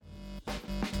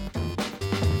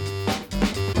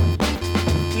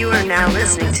You are now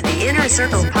listening to the Inner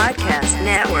Circle Podcast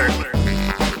Network.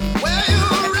 Where you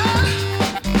run,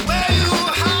 where you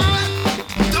hide,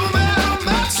 don't matter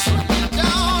much. Down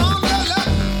on the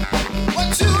luck, what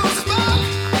you smoke,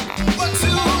 what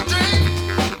you drink,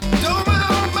 don't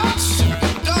matter much.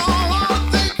 Don't wanna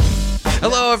think.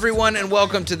 Hello, everyone, and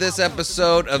welcome to this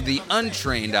episode of The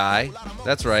Untrained Eye.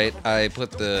 That's right, I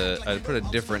put a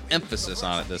different emphasis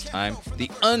on it this time.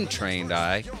 The Untrained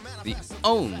Eye, the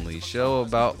only show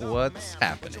about what's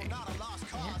happening.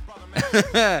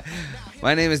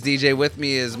 My name is DJ. With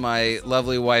me is my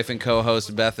lovely wife and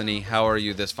co-host, Bethany. How are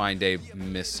you this fine day,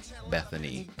 Miss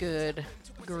Bethany? Good.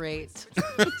 Great.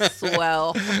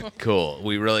 Swell. Cool.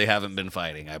 We really haven't been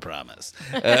fighting, I promise.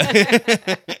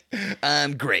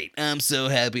 I'm great. I'm so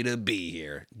happy to be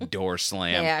here. Door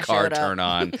slam, Yeah, car showed up. turn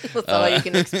on. That's all you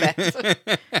can expect.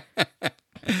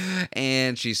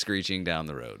 And she's screeching down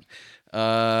the road.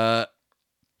 I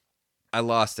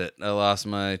lost it. I lost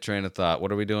my train of thought.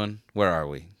 What are we doing? Where are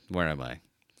we? Where am I?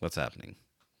 What's happening?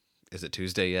 Is it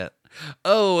Tuesday yet?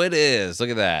 Oh, it is. Look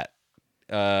at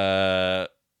that.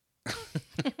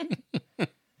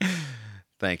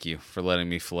 Thank you for letting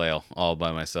me flail all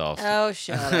by myself. Oh,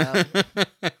 shut up.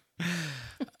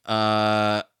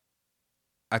 I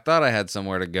thought I had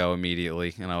somewhere to go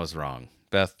immediately, and I was wrong.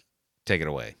 Beth, take it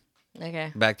away.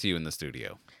 Okay. Back to you in the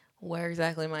studio. Where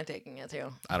exactly am I taking it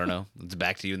to? I don't know. It's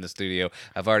back to you in the studio.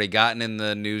 I've already gotten in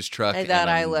the news truck I and thought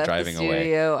I I'm left the driving away.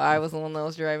 studio. I was the one that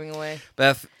was driving away.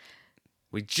 Beth,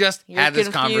 we just You're had this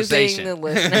confusing conversation. the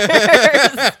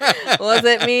listeners. Was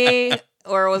it me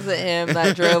or was it him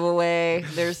that drove away?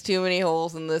 There's too many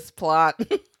holes in this plot.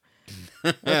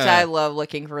 Which I love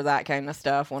looking for that kind of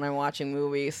stuff when I'm watching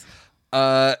movies.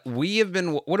 We have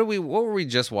been. What were we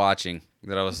just watching?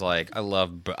 That I was like, I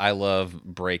love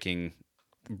breaking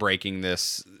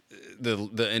this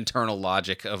the internal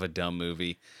logic of a dumb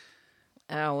movie.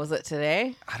 Oh, was it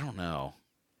today? I don't know.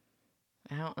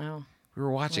 I don't know. We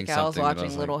were watching Like something. I was that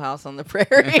watching like, Little House on the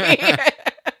Prairie.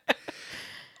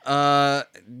 Are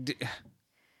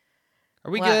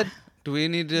we What? good? Do we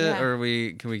need to, Yeah. or can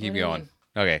we keep do you going? mean?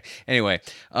 Okay. Anyway,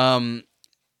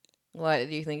 What,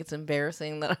 do you think it's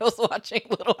embarrassing that I was watching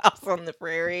Little House on the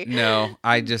Prairie? no,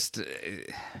 I just.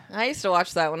 I used to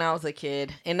watch that when I was a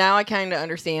kid, and now I kind of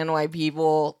understand why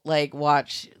people like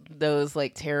watch those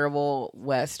like terrible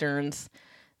westerns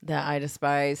that I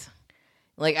despise.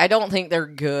 Like, I don't think they're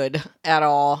good at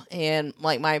all, and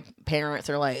like my parents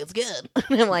are like, "It's good,"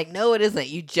 and I'm like, "No, it isn't.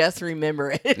 You just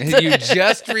remember it." You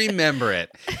just remember it.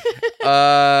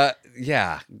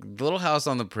 Yeah, Little House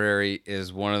on the Prairie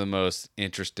is one of the most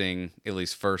interesting, at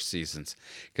least first seasons,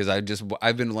 because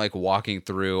I've been like walking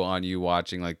through on you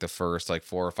watching like the first like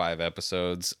 4 or 5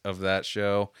 episodes of that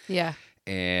show, Yeah.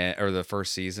 or the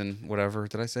first season, whatever.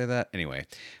 Did I say that? Anyway,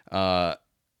 go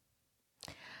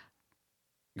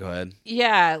ahead.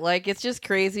 Yeah, like it's just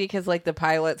crazy because like the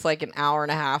pilot's like an hour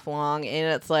and a half long,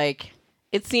 and it's like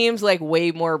it seems like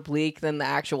way more bleak than the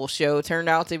actual show turned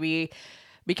out to be,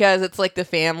 because it's like the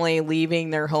family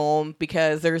leaving their home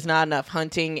because there's not enough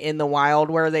hunting in the wild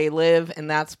where they live, and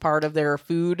that's part of their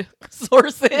food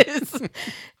sources.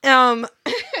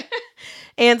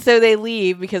 And so they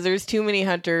leave because there's too many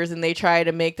hunters, and they try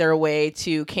to make their way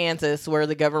to Kansas, where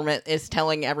the government is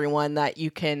telling everyone that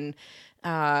you can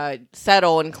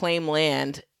settle and claim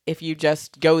land if you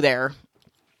just go there.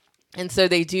 And so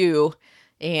they do.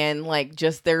 And like,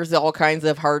 just there's all kinds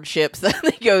of hardships that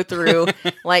they go through,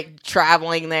 like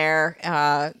traveling there.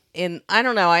 And I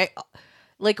don't know, I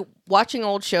like watching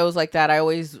old shows like that. I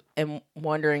always am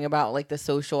wondering about like the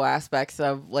social aspects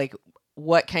of like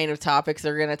what kind of topics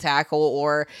they're going to tackle,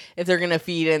 or if they're going to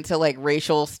feed into like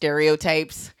racial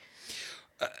stereotypes.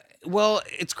 Well,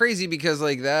 it's crazy because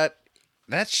like that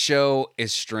show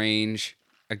is strange.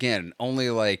 Again,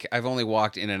 I've only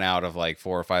walked in and out of like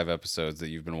 4 or 5 episodes that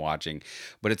you've been watching,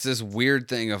 but it's this weird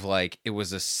thing of like, it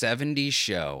was a 70s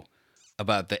show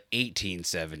about the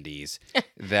 1870s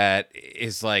that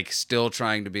is like still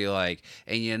trying to be like,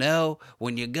 and you know,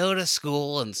 when you go to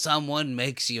school and someone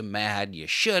makes you mad, you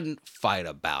shouldn't fight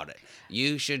about it.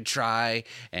 You should try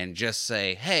and just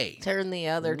say, hey, Turn the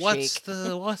other what's cheek.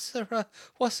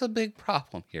 what's the big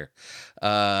problem here?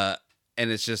 And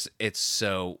it's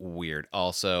so weird.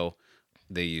 Also,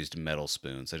 they used metal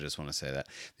spoons. I just want to say that.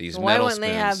 They used Why metal wouldn't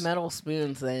spoons. they have metal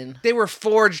spoons then? They were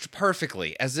forged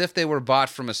perfectly, as if they were bought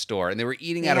from a store, and they were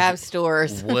eating They out have of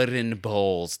stores. wooden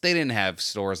bowls. They didn't have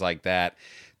stores like that.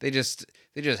 They just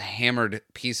hammered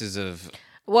pieces of.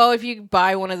 Well, if you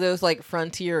buy one of those like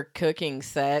Frontier cooking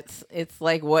sets, it's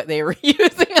like what they were using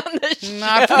on the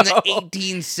Not from the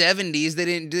 1870s. They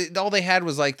didn't. All they had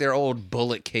was like their old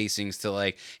bullet casings to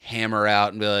like hammer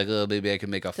out and be like, oh, maybe I can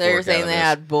make a So fork you're saying out of they this.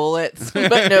 had bullets,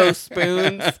 but no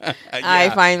spoons? I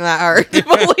Yeah. find that hard to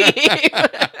believe.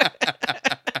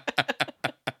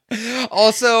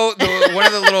 Also, one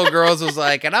of the little girls was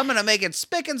like, and I'm going to make it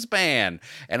spick and span.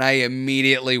 And I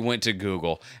immediately went to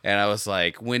Google and I was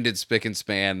like, when did spick and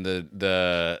span,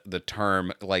 the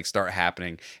term, like start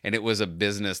happening? And it was a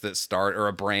business or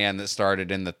a brand that started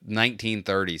in the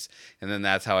 1930s. And then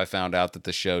that's how I found out that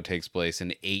the show takes place in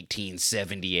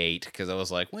 1878. Because I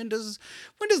was like, when does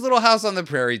Little House on the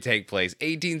Prairie take place?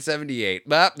 1878.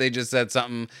 But they just said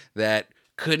something that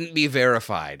couldn't be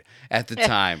verified at the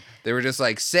time. They were just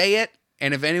like, say it,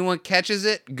 and if anyone catches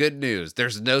it, good news.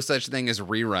 There's no such thing as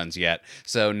reruns yet,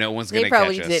 so no one's going They to catch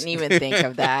us. probably didn't even think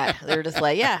of that. They were just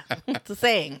like, yeah, it's a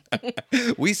saying.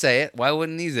 We say it. Why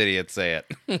wouldn't these idiots say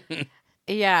it?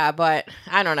 Yeah, but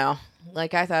I don't know.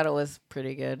 Like, I thought it was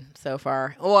pretty good so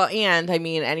far. Well, and I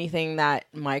mean, anything that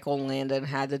Michael Landon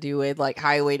had to do with, like,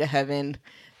 Highway to Heaven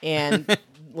and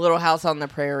Little House on the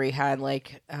Prairie had,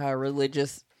 like,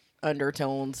 religious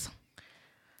undertones.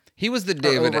 He was the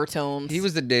overtones. He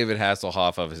was the David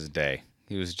Hasselhoff of his day.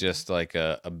 He was just like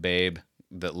a babe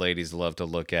that ladies love to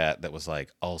look at. That was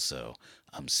like, also,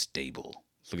 I'm stable.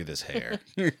 Look at this hair.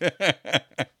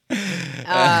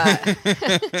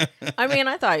 I mean,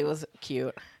 I thought he was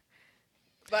cute.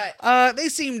 But they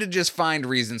seem to just find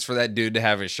reasons for that dude to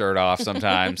have his shirt off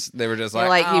sometimes. They were just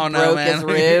like, he oh, no, broke man. his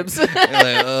ribs. They're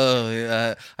like,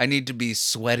 oh, I need to be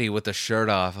sweaty with the shirt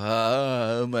off.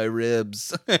 Oh, my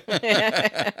ribs.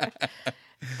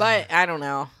 But I don't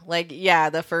know. Like, yeah,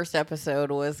 the first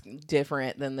episode was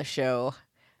different than the show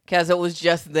because it was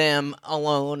just them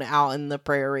alone out in the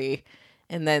prairie.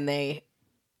 And then they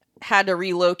had to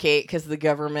relocate because the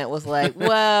government was like,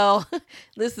 well,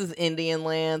 this is Indian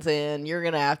lands and you're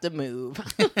going to have to move.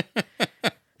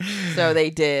 So they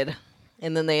did.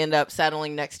 And then they end up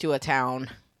settling next to a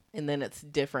town. And then it's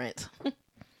different.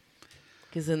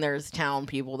 Because then there's town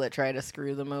people that try to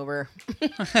screw them over.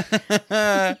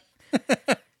 Have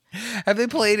they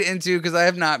played into, because I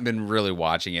have not been really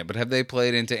watching it, but have they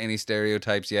played into any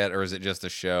stereotypes yet? Or is it just a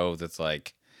show that's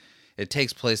like, it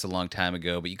takes place a long time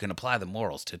ago, but you can apply the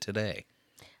morals to today?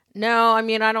 No, I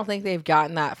mean, I don't think they've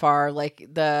gotten that far. Like,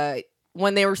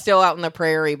 when they were still out in the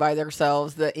prairie by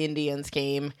themselves, the Indians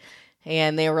came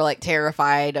and they were like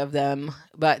terrified of them,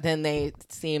 but then they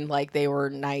seemed like they were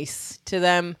nice to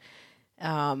them.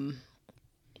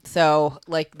 So,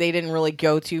 like, they didn't really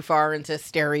go too far into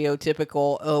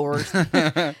stereotypical,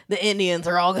 the Indians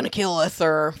are all going to kill us,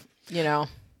 or, you know.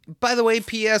 By the way,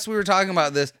 P.S., we were talking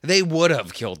about this. They would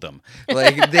have killed them.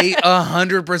 Like, they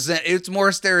 100%. It's more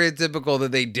stereotypical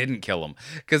that they didn't kill them.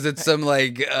 Because it's some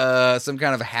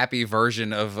kind of happy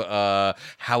version of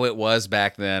how it was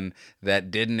back then that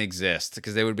didn't exist.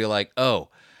 Because they would be like, oh,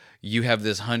 you have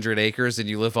this 100 acres and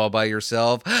you live all by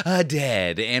yourself?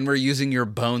 Dead. And we're using your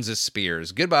bones as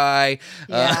spears. Goodbye.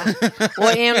 Yeah.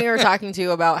 Well, and we were talking too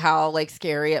about how like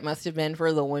scary it must have been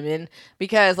for the women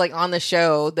because like on the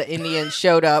show, the Indians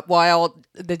showed up while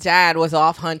the dad was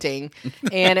off hunting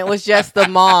and it was just the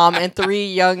mom and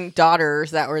 3 young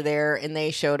daughters that were there and they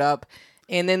showed up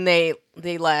and then they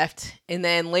left. And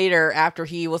then later after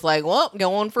he was like, well,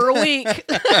 going for a week.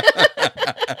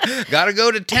 Gotta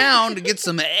go to town to get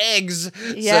some eggs.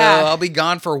 Yeah. So I'll be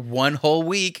gone for 1 whole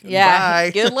week. Yeah.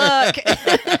 Bye. Good luck.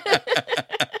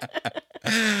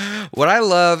 What I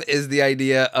love is the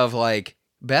idea of like,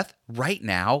 Beth, right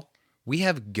now, we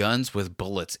have guns with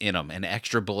bullets in them and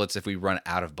extra bullets if we run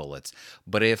out of bullets.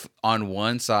 But if on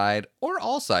one side or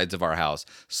all sides of our house,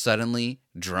 suddenly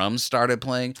drums started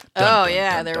playing.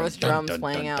 There was drums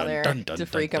playing out there to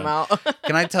freak them out.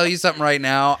 Can I tell you something right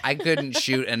now? I couldn't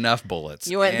shoot enough bullets.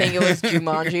 You wouldn't think it was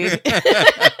Jumanji.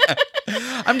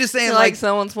 I'm just saying, like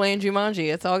someone's playing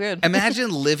Jumanji. It's all good.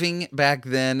 Imagine living back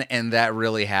then and that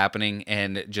really happening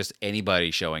and just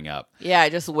anybody showing up. Yeah,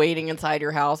 just waiting inside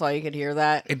your house while you could hear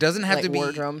that. It doesn't have like to be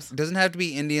war drums. Doesn't have to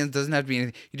be Indians. Doesn't have to be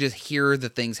anything. You just hear the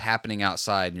things happening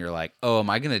outside, and you're like, "Oh, am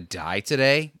I gonna die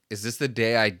today? Is this the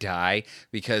day I die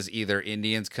because either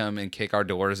Indians come and kick our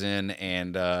doors in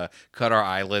and cut our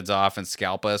eyelids off and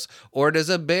scalp us, or does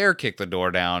a bear kick the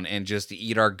door down and just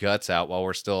eat our guts out while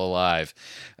we're still alive?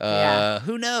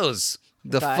 Who knows?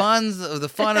 The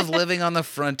fun of living on the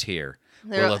frontier.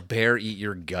 Will a bear eat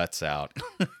your guts out?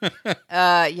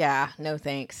 Yeah, no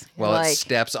thanks. Well, it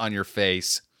steps on your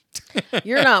face.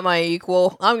 You're not my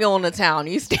equal. I'm going to town.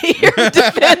 You stay here and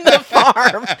defend the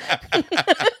farm.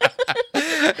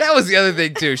 That was the other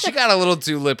thing too. She got a little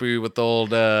too lippy with the old.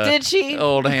 Did she?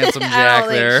 Old handsome Jack I don't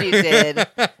there. think she did.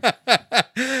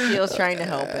 Steele's trying to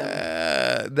help him.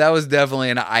 That was definitely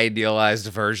an idealized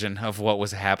version of what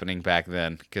was happening back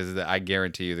then. Because I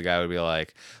guarantee you the guy would be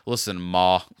like, listen,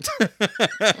 Ma,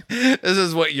 this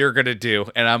is what you're going to do.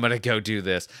 And I'm going to go do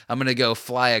this. I'm going to go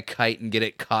fly a kite and get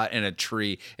it caught in a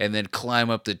tree and then climb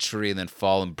up the tree and then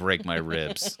fall and break my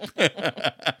ribs.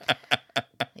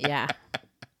 Yeah.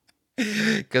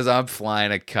 Because I'm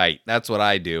flying a kite. That's what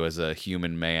I do as a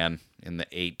human man in the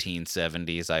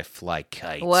 1870s. I fly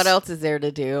kites. What else is there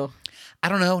to do? I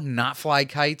don't know, not fly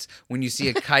kites. When you see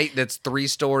a kite that's 3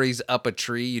 stories up a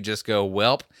tree, you just go,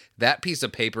 welp, that piece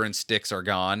of paper and sticks are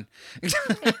gone.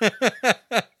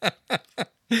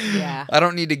 Yeah. I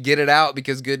don't need to get it out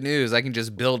because good news, I can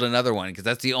just build another one because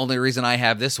that's the only reason I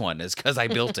have this one is because I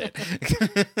built it.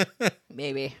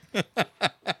 Maybe.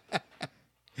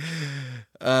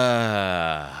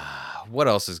 What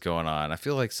else is going on? I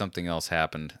feel like something else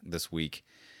happened this week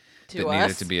that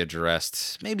needed to be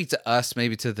addressed. Maybe to us,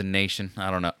 maybe to the nation. I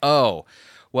don't know. Oh,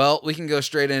 well, we can go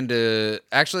straight into...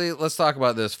 Actually, let's talk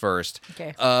about this first.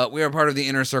 Okay. We are part of the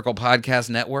Inner Circle Podcast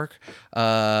Network.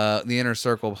 The Inner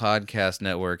Circle Podcast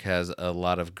Network has a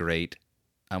lot of great...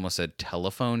 I almost said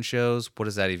telephone shows. What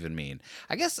does that even mean?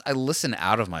 I guess I listen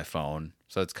out of my phone,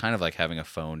 so it's kind of like having a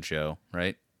phone show,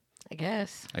 right? I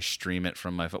guess. I stream it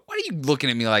from my phone. Why are you looking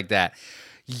at me like that?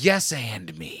 Yes,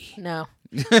 and me. No.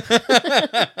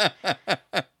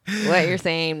 What you're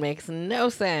saying makes no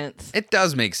sense. It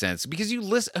does make sense because you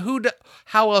listen.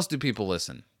 How else do people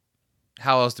listen?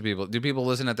 How else do people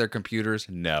listen at their computers?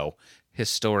 No.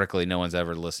 Historically, no one's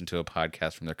ever listened to a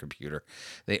podcast from their computer.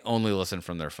 They only listen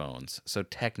from their phones. So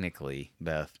technically,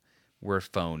 Beth, we're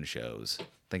phone shows.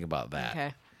 Think about that.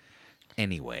 Okay.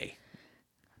 Anyway.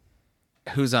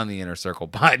 Who's on the Inner Circle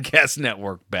Podcast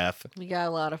Network, Beth? We got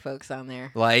a lot of folks on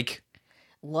there. Like,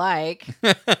 hashtag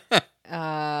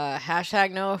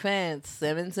no offense,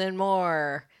 Simmons and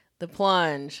More, The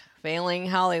Plunge, Failing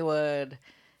Hollywood,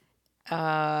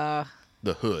 The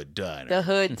Hood Diner. The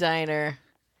Hood Diner.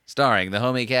 Starring the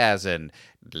homie Cass and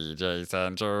DJ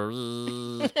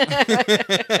Santori.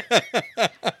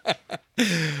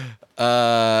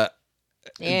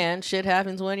 And Shit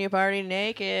Happens When You Party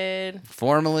Naked.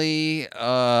 Formerly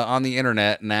on the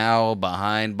internet, now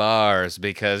behind bars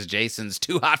because Jason's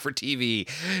too hot for TV.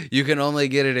 You can only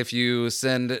get it if you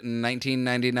send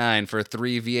 $19.99 for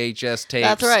 3 VHS tapes.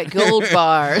 That's right, gold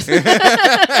bars.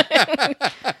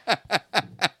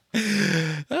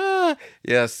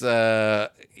 Yes.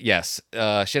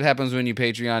 Shit Happens When You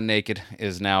Patreon Naked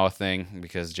is now a thing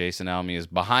because Jason Alme is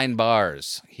behind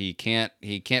bars. He can't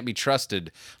be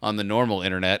trusted on the normal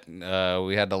internet.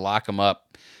 We had to lock him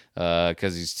up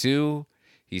because he's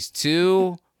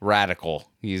too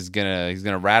radical. He's gonna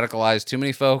radicalize too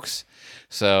many folks.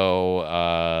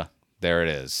 So there it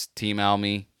is. Team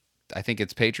Alme. I think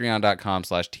it's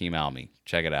patreon.com/Team Alme.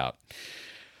 Check it out.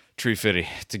 Tree Fitty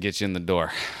to get you in the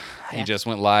door. Yeah. He just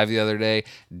went live the other day.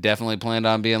 Definitely planned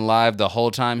on being live the whole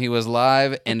time he was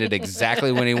live. Ended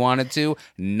exactly when he wanted to.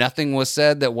 Nothing was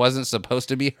said that wasn't supposed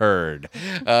to be heard.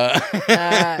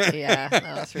 Yeah,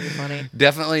 that was pretty funny.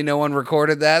 Definitely no one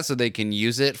recorded that so they can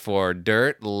use it for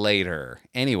dirt later.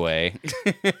 Anyway.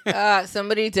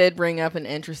 Somebody did bring up an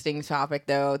interesting topic,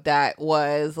 though, that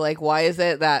was like, why is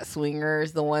it that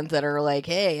swingers, the ones that are like,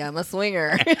 hey, I'm a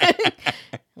swinger,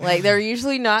 like, they're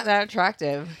usually not that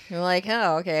attractive. You're like,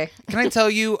 oh, okay. Can I tell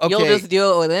you? Okay. You'll just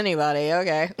do it with anybody.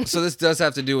 Okay. So this does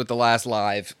have to do with the last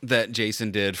live that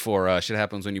Jason did for Shit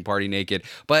Happens When You Party Naked.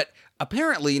 But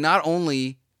apparently not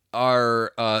only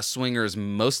are swingers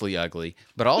mostly ugly,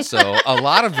 but also a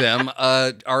lot of them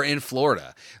are in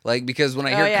Florida. Like, because when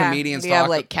I hear comedians talk... have,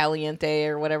 like, Caliente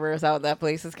or whatever is that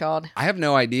place is called. I have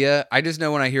no idea. I just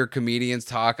know when I hear comedians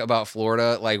talk about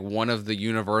Florida, like, one of the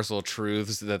universal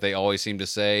truths that they always seem to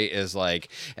say is, like,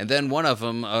 and then one of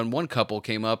them, one couple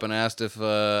came up and asked if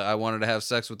I wanted to have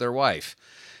sex with their wife.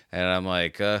 And I'm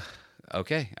like,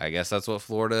 okay, I guess that's what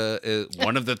Florida is.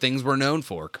 One of the things we're known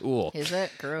for. Cool. Is it?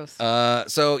 Gross.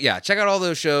 So yeah, check out all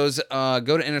those shows.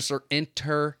 Go to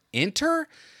Enter.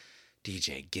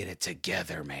 DJ, get it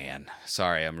together, man.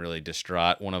 Sorry, I'm really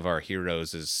distraught. One of our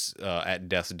heroes is at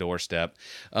death's doorstep.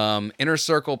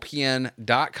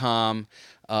 InnerCirclePN.com.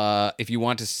 If you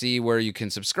want to see where you can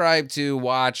subscribe to,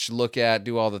 watch, look at,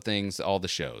 do all the things, all the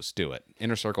shows, do it.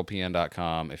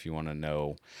 InnerCirclePN.com if you want to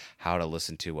know how to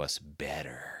listen to us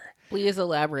better. Please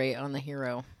elaborate on the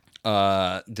hero.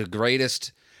 The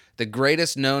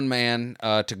greatest known man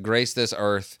to grace this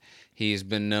earth. He's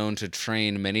been known to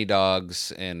train many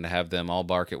dogs and have them all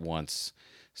bark at once.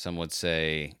 Some would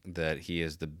say that he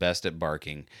is the best at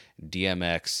barking.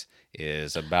 DMX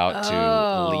is about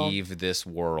Oh. to leave this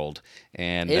world.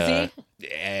 And Is he?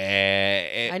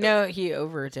 I I know he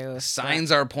overdosed.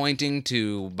 signs are pointing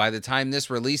to, by the time this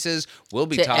releases, we'll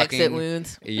be to talking. Exit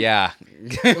Wounds. Yeah.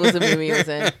 What was the movie he was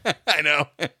in? I know.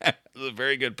 It was a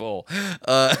very good pull.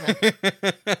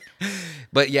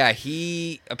 But yeah,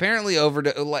 he apparently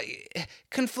overdosed. Like,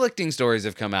 conflicting stories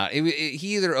have come out.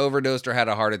 He either overdosed or had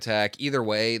a heart attack. Either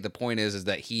way, the point is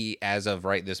that he, as of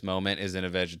right this moment, is in a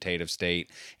vegetative state,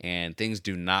 and things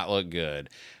do not look good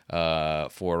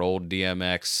for old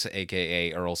DMX,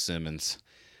 aka Earl Simmons.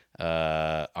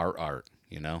 Art,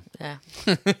 you know? Yeah.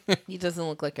 He doesn't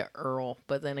look like an Earl,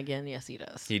 but then again, yes, he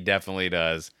does. He definitely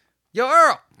does. Yo,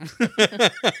 Earl! You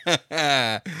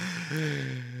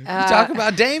talk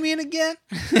about Damien again?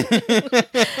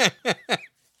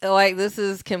 Like, this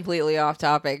is completely off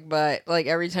topic, but like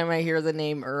every time I hear the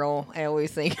name Earl, I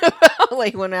always think about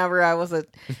like whenever I was a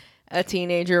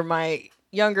teenager, my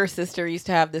younger sister used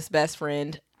to have this best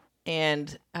friend,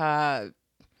 and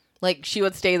like she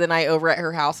would stay the night over at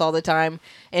her house all the time,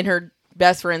 and her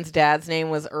best friend's dad's name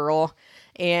was Earl,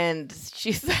 and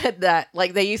she said that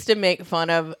like they used to make fun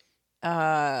of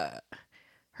her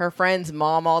friend's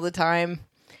mom all the time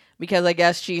because I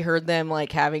guess she heard them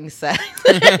like having sex.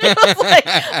 It was like,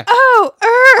 oh,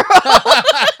 Earl.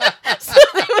 So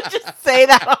they would just say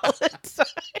that all the time.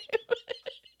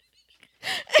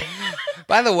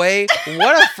 By the way,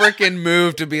 what a freaking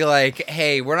move to be like,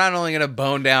 hey, we're not only going to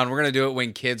bone down, we're going to do it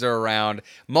when kids are around,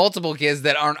 multiple kids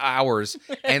that aren't ours,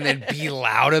 and then be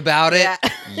loud about it.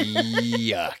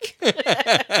 Yeah.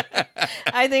 Yuck.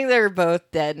 I think they're both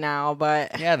dead now,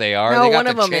 but Yeah, they are. no, They got one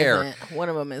of the them chair. isn't. One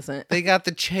of them isn't. They got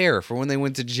the chair for when they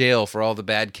went to jail for all the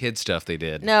bad kid stuff they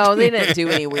did. No, they didn't do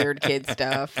any weird kid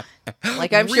stuff.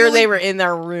 Like, I'm sure Really? they were in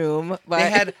their room, but They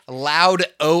had loud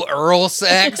 "Oh Earl"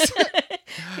 sex.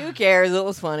 who cares? It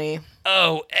was funny.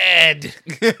 Oh, Ed.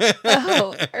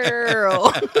 Oh,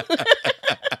 Earl.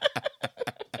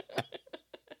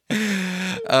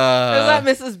 Was that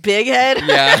Mrs. Bighead?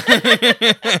 Yeah.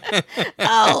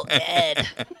 Oh, Ed.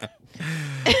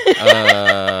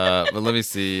 But let me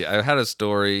see. I had a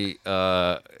story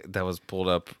that was pulled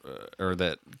up or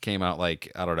that came out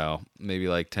like, I don't know, maybe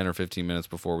like 10 or 15 minutes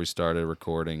before we started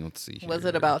recording. Let's see. Was here.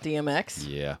 it about DMX?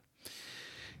 Yeah.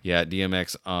 Yeah,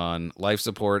 DMX on life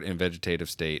support in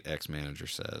vegetative state, ex-manager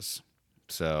says.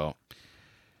 So,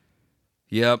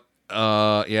 yep.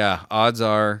 Yeah, odds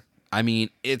are, I mean,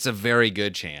 it's a very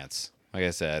good chance, like I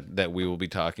said, that we will be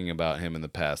talking about him in the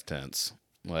past tense.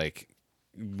 Like,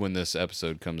 when this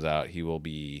episode comes out, he will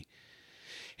be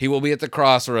at the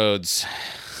crossroads.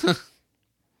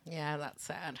 Yeah, that's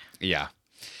sad. Yeah.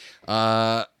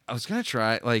 I was going to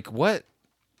try, like, what?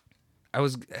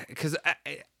 Because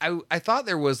I thought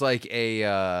there was like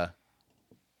a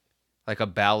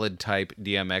ballad type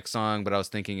DMX song, but I was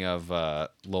thinking of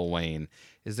Lil Wayne.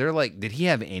 Is there like, did he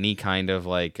have any kind of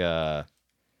like I'm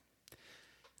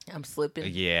slipping.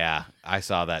 Yeah, I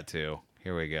saw that too.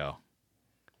 Here we go.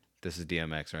 This is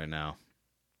DMX right now.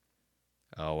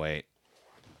 Oh wait.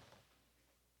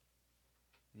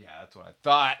 Yeah, that's what I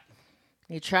thought.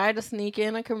 You tried to sneak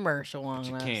in a commercial on But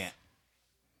you us. can't.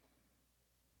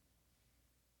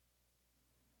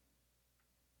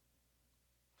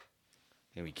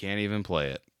 And we can't even play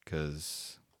it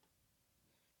because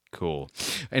cool.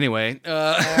 Anyway, All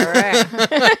right.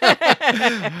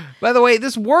 by the way,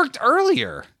 this worked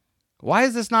earlier. Why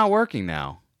is this not working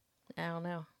now? I don't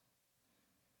know.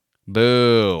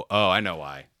 Boo. Oh, I know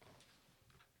why.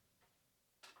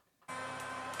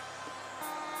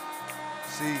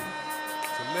 See,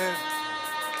 to live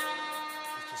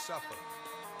is to suffer.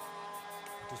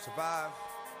 To survive,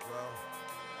 well,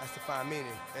 that's to find meaning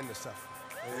in the suffering.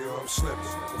 Hey, yo, I'm slipping,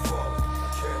 I'm falling,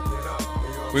 I can't get up.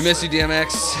 Hey, yo, I'm We miss you,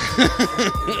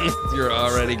 DMX. You're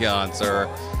already gone, sir.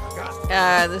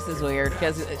 This is weird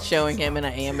because it's showing him in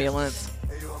an ambulance.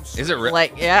 Is it real?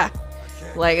 Like, yeah.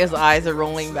 Like his eyes are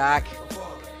rolling back.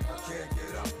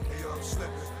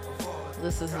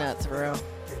 This is nuts, bro.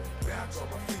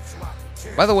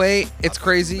 By the way, it's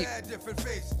crazy. different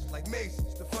faces, like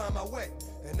mazes, to find my way.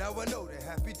 And now I know that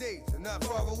happy days are not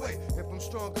far away. If I'm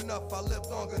strong enough, I'll live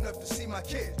long enough to see my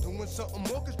kids doing something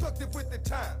more constructive with the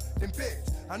time than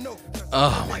bids. I know.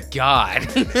 Oh my God.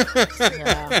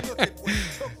 Yeah.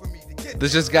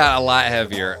 This just got a lot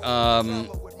heavier. Well,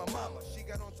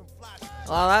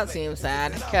 that seems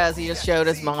sad because he just showed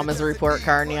his mom his report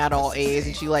card and he had all A's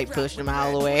and she like pushed him out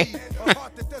of the way. I'm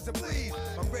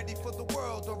ready for the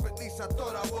world, or at least I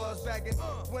thought I was. Bagging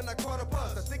when I caught a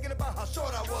buzz, I'm thinking about how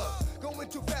short I was. Going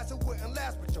too fast, it wouldn't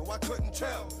last, but yo, I couldn't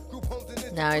tell. Group homes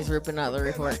and Now he's ripping out the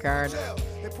report card.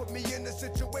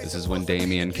 This is when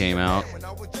Damien came out.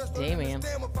 Damien.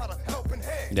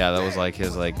 Yeah, that was like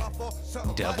his like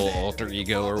devil alter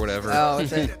ego or whatever. Oh,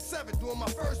 is it?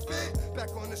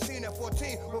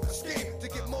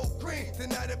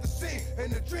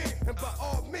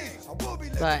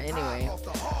 But anyway.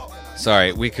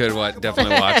 Sorry, we could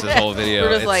definitely watch this whole video.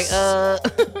 We're just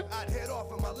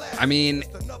I mean,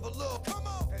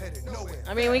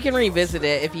 we can revisit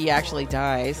it if he actually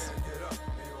dies.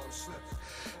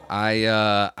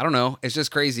 I don't know. It's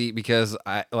just crazy because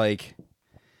come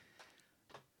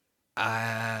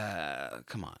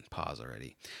on, pause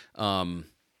already. I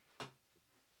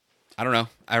don't know.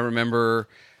 I remember,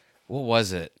 what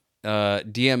was it?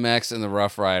 DMX and the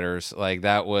Rough Riders. Like,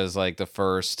 that was like the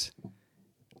first,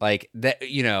 like that,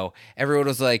 you know, everyone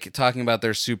was like talking about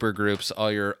their super groups.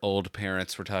 All your old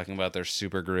parents were talking about their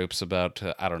super groups about,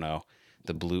 I don't know,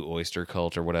 the Blue Oyster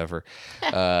Cult or whatever.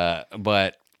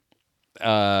 But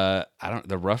the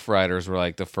Rough Riders were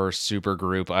like the first super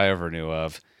group I ever knew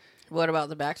of. What about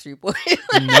the Backstreet Boys?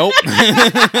 Nope.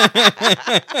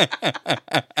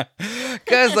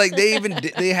 Because like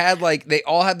they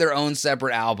all had their own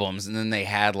separate albums, and then they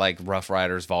had like Rough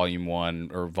Riders Volume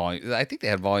 1 or Volume. I think they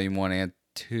had Volume 1 and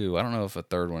 2. I don't know if a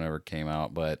third one ever came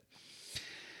out, but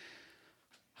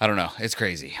I don't know. It's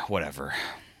crazy. Whatever.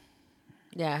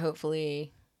 Yeah,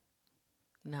 hopefully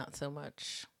not so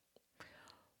much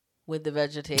with the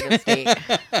vegetative state.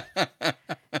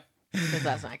 Because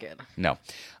that's not good. No.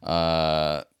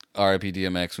 R.I.P.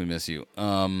 DMX, we miss you.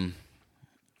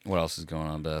 What else is going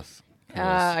on, Beth?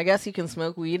 I guess you can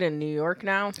smoke weed in New York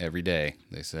now. Every day,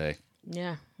 they say.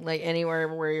 Yeah, like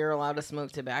anywhere where you're allowed to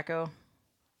smoke tobacco.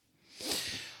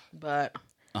 But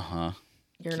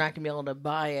you're not gonna be able to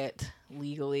buy it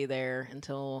legally there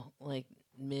until like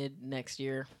mid next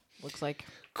year. Looks like.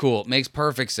 Cool. Makes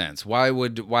perfect sense. Why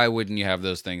wouldn't you have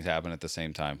those things happen at the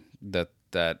same time? That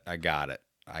I got it.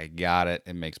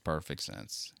 It makes perfect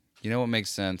sense. You know what makes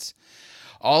sense?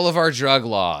 All of our drug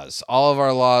laws, all of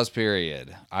our laws,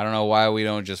 period. I don't know why we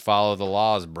don't just follow the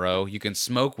laws, bro. You can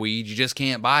smoke weed, you just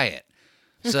can't buy it.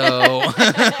 So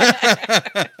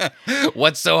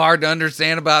what's so hard to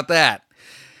understand about that?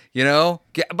 You know?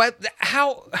 But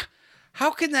how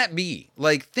can that be?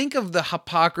 Like, think of the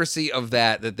hypocrisy of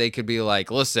that they could be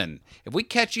like, listen, if we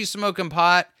catch you smoking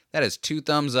pot, that is 2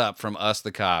 thumbs up from us,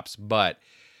 the cops. But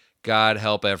God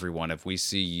help everyone if we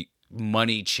see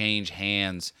money change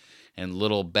hands and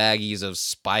little baggies of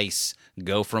spice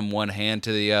go from one hand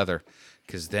to the other.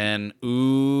 Because then,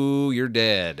 ooh, you're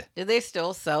dead. Do they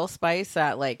still sell spice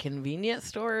at, like, convenience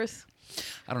stores?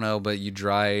 I don't know, but you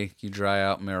dry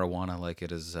out marijuana like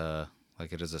it is a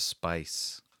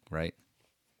spice, right?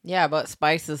 Yeah, but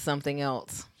spice is something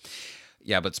else.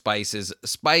 Yeah, but spice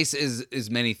is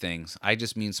many things. I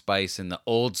just mean spice in the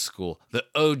old school, the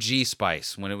OG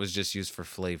spice, when it was just used for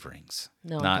flavorings.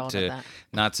 No, not to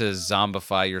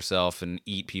zombify yourself and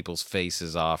eat people's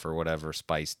faces off or whatever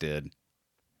spice did.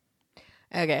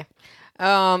 Okay.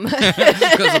 Because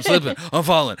I'm slipping, I'm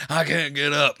falling, I can't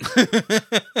get up.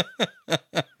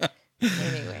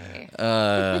 Anyway.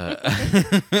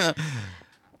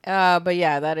 But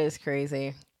yeah, that is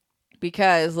crazy.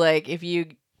 Because like if you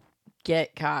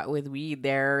get caught with weed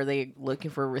there, are they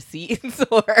looking for receipts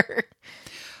or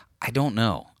I don't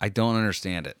know. I don't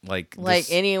understand it. Like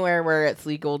anywhere where it's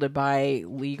legal to buy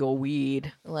legal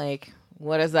weed, like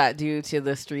what does that do to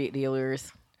the street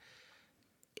dealers?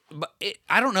 But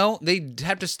I don't know. They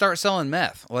have to start selling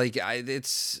meth. Like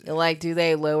do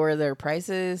they lower their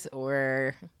prices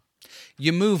or?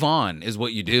 You move on is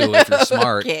what you do if you're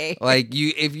smart. Okay. Like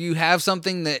if you have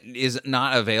something that is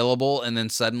not available and then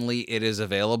suddenly it is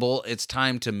available, it's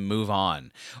time to move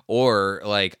on. Or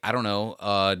like, I don't know,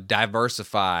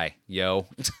 diversify, yo.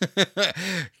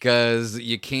 Cause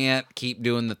you can't keep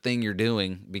doing the thing you're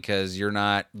doing because you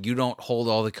don't hold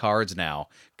all the cards now.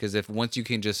 Cause once you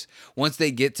get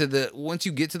to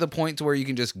the point to where you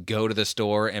can just go to the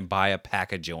store and buy a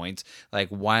pack of joints, like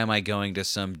why am I going to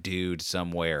some dude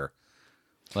somewhere?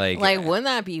 Like, wouldn't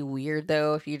that be weird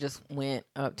though if you just went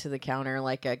up to the counter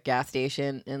like a gas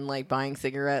station and like buying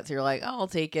cigarettes? You're like, oh, I'll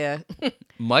take it.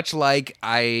 Much like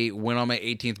I went on my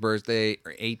 18th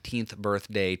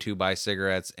birthday to buy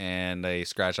cigarettes and a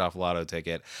scratch off lotto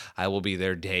ticket. I will be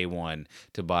there day one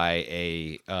to buy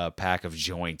a pack of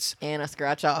joints and a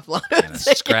scratch off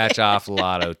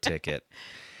lotto ticket.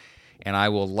 And I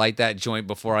will light that joint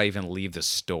before I even leave the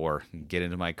store, get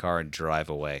into my car and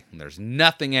drive away. And there's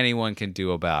nothing anyone can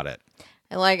do about it.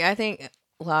 And I think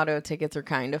lotto tickets are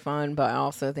kind of fun, but I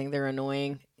also think they're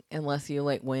annoying unless you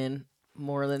win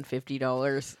more than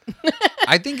 $50.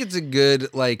 I think it's a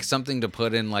good, like, something to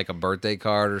put in, like, a birthday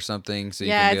card or something. So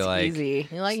you can be it's like, easy.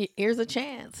 You're like, here's a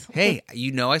chance. hey,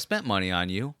 I spent money on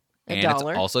you. And $1.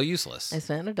 it's also useless. I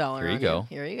spent $1. Here you go.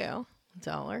 Here you go.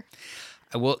 $1.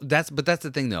 Well, that's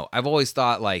the thing though. I've always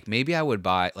thought like maybe I would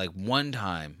buy like one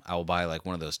time I will buy like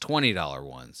one of those $20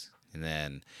 ones, and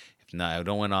then if not, I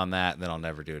don't win on that, then I'll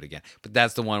never do it again. But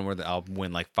that's the one where I'll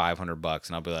win like $500,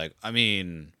 and I'll be like, I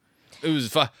mean, it was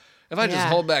if I just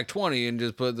hold back 20 and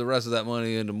just put the rest of that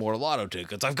money into more lotto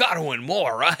tickets, I've got to win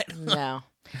more, right? No.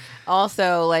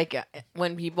 Also, like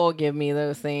when people give me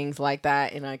those things like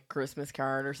that in a Christmas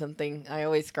card or something, I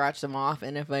always scratch them off,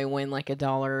 and if I win like $1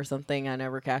 or something, I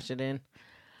never cash it in.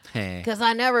 Because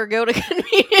I never go to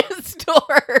convenience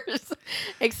stores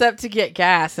except to get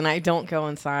gas, and I don't go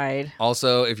inside.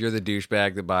 Also, if you're the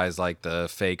douchebag that buys like the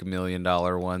fake $1 million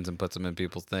ones and puts them in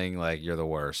people's thing, like you're the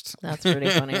worst. That's pretty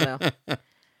funny, though.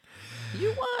 You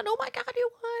won! Oh my God, you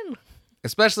won!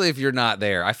 Especially if you're not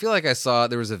there. I feel like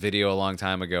there was a video a long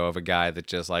time ago of a guy that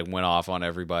just like went off on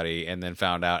everybody and then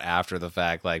found out after the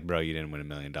fact, like, bro, you didn't win $1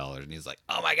 million. And he's like,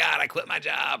 oh my God, I quit my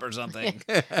job or something.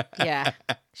 Yeah,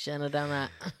 shouldn't have done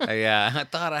that. Yeah, I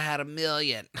thought I had $1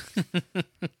 million.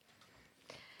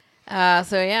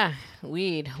 So yeah,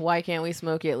 weed. Why can't we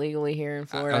smoke it legally here in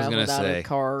Florida without a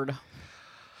card?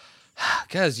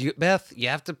 Because Beth, you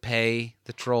have to pay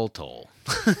the troll toll.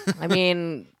 I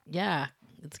mean, yeah.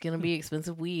 It's going to be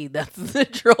expensive weed. That's the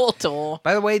troll toll.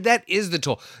 By the way, that is the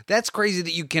toll. That's crazy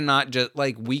that you cannot just,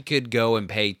 like, we could go and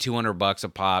pay $200 a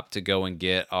pop to go and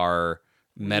get our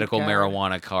medical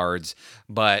marijuana cards.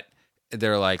 But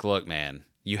they're like, look, man,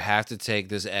 you have to take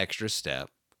this extra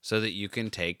step so that you can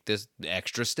take this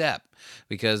extra step.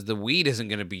 Because the weed isn't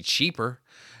going to be cheaper.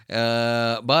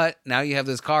 But now you have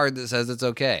this card that says it's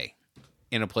okay.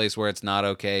 In a place where it's not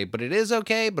okay. But it is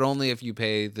okay, but only if you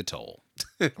pay the toll.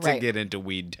 To get into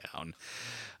Weed Town,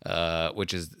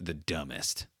 which is the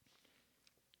dumbest.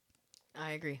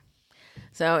 I agree.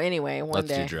 So anyway, Let's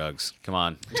do drugs. Come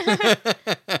on.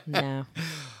 No.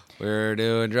 We're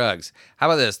doing drugs.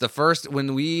 How about this?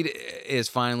 When weed is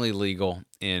finally legal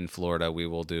in Florida, we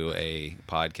will do a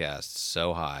podcast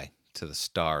so high to the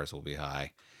stars will be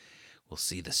high. We'll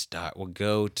see the star. We'll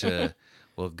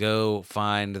go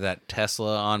find that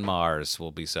Tesla on Mars.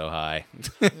 Will be so high.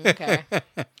 Okay.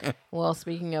 Well,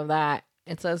 speaking of that,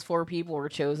 it says 4 people were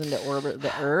chosen to orbit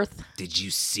the Earth. Did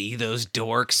you see those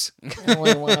dorks?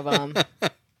 Only one of them.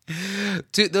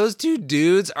 Those 2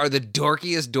 dudes are the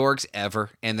dorkiest dorks ever,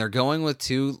 and they're going with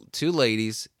two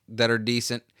ladies that are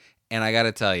decent. And I got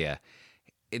to tell you,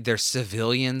 they're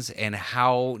civilians, and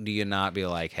how do you not be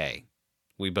like, hey,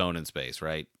 we bone in space,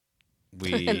 right?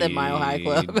 We the Mile High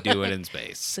Club. Do it in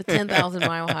space. The 10,000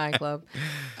 Mile High Club.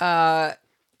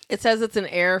 It says it's an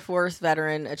Air Force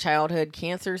veteran, a childhood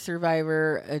cancer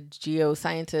survivor, a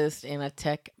geoscientist, and a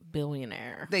tech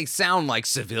billionaire. They sound like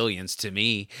civilians to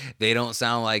me. They don't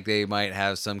sound like they might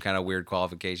have some kind of weird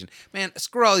qualification. Man,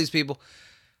 screw all these people.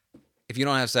 If you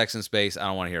don't have sex in space, I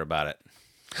don't want to hear about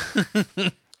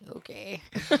it. Okay.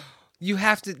 You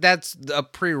have to, that's a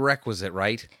prerequisite,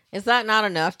 right? Is that not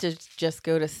enough to just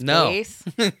go to space? No.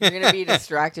 You're going to be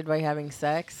distracted by having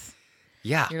sex.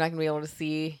 Yeah. You're not going to be able to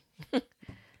see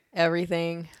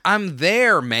everything. I'm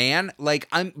there, man. Like,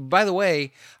 by the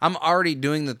way, I'm already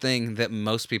doing the thing that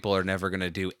most people are never going to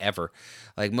do ever.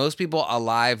 Like, most people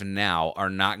alive now are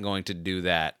not going to do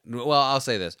that. Well, I'll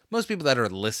say this. Most people that are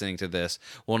listening to this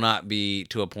will not be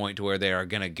to a point to where they are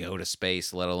going to go to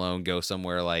space, let alone go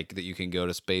somewhere like that you can go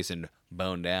to space and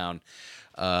bone down.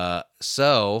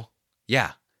 So,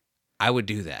 yeah, I would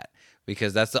do that.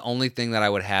 Because that's the only thing that I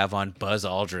would have on Buzz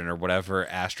Aldrin or whatever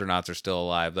astronauts are still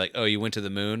alive. Like, oh, you went to the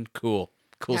moon? Cool.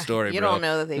 Cool story, bro. You don't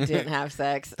know that they didn't have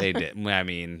sex. They did. I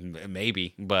mean,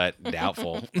 maybe, but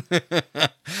doubtful.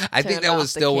 I think that was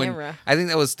still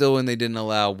when they didn't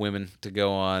allow women to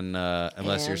go on,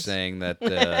 unless you're saying that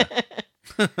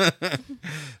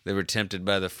they were tempted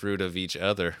by the fruit of each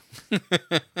other.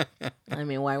 I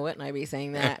mean, why wouldn't I be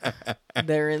saying that?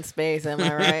 They're in space, am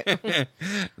I right?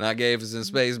 Not gay if it's in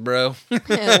space, bro.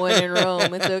 When in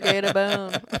Rome, it's okay to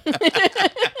bone.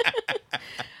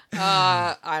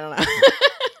 I don't know.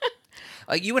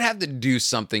 Like, you would have to do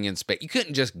something in space. You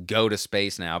couldn't just go to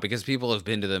space now because people have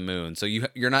been to the moon. So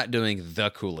you're not doing the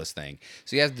coolest thing.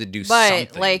 So you have to do something.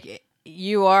 But, like,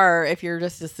 you are if you're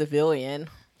just a civilian.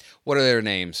 What are their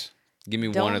names? Give me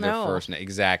one of their first names.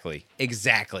 Exactly.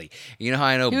 You know how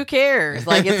I know? Who cares?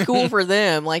 Like, it's cool for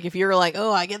them. Like, if you're like,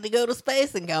 oh, I get to go to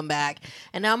space and come back,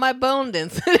 and now my bone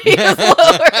density is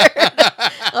lowered.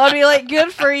 I'll be like,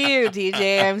 good for you,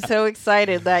 DJ. I'm so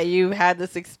excited that you had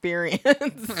this experience.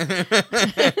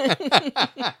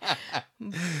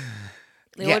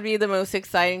 It would be the most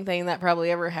exciting thing that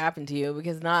probably ever happened to you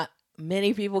because not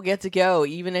many people get to go,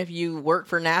 even if you work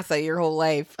for NASA your whole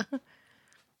life.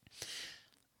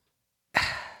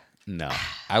 No,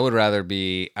 I would rather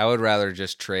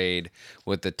just trade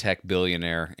with the tech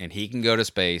billionaire and he can go to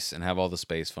space and have all the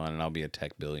space fun and I'll be a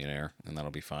tech billionaire and that'll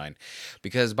be fine.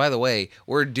 Because by the way,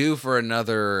 we're due for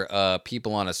another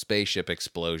people on a spaceship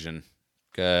explosion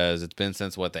because it's been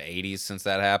since the 80s since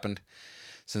that happened.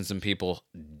 Since some people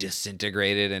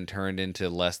disintegrated and turned into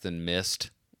less than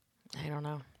mist. I don't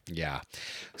know. Yeah.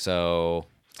 So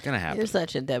it's going to happen. You're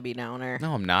such a Debbie Downer.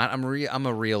 No, I'm not. I'm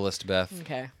a realist, Beth.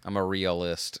 Okay. I'm a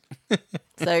realist.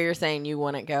 So you're saying you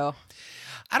wouldn't go?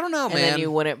 I don't know, and man. And then you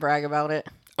wouldn't brag about it?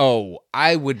 Oh,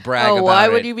 I would brag about it. Oh, why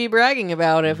would you be bragging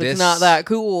about it if it's not that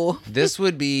cool? This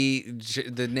would be,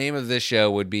 the name of this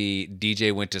show would be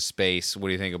DJ Went to Space. What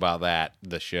do you think about that,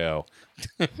 the show?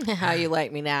 How You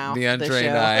Like Me Now. The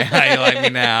Untrained Eye. How You Like Me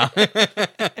Now.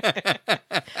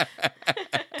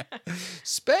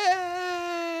 Space.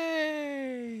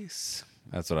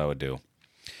 That's what I would do.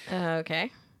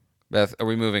 Okay. Beth, are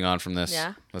we moving on from this?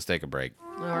 Yeah. Let's take a break.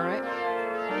 All right.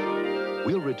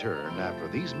 We'll return after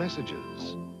these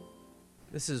messages.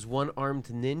 This is One-Armed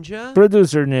Ninja.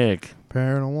 Producer Nick.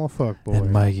 Paranormal Fuckboy.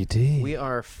 And Mikey T. We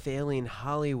are Failing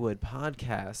Hollywood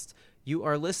podcast. You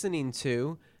are listening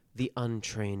to The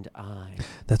Untrained Eye.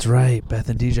 That's right, Beth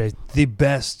and DJ. The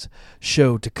best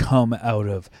show to come out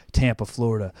of Tampa,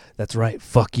 Florida. That's right.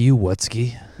 Fuck you,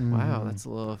 Wutzky. Wow, that's a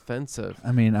little offensive.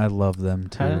 I mean, I love them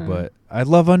too, but I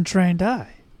love Untrained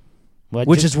Eye.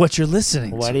 Which is what you're listening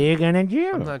to. What are you going to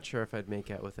do? I'm not sure if I'd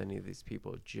make out with any of these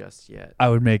people just yet. I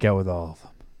would make out with all of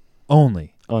them.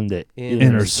 Only on the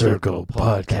Inner Circle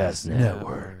Podcast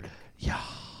Network. Yeah.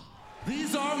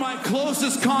 These are my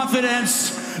closest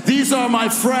confidants. These are my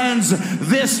friends.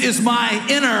 This is my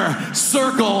inner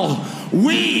circle.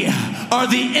 We are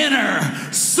the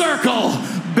inner circle,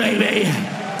 baby.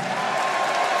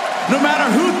 No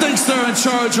matter who thinks they're in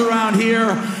charge around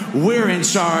here, we're in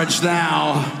charge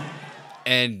now.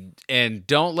 And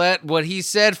don't let what he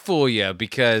said fool you,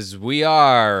 because we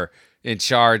are in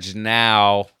charge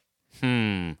now.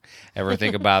 Ever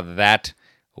think about that?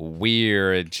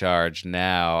 We're in charge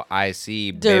now. I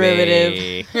see,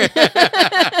 baby. Derivative.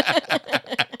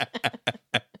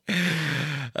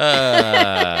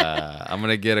 I'm going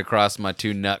to get across my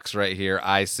two knucks right here.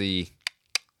 I see.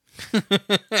 Okay.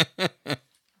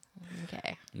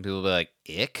 And people will be like,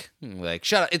 ick? Like,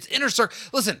 shut up. It's inner circle.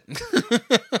 Listen.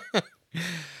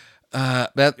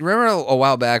 Beth, remember a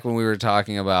while back when we were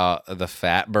talking about the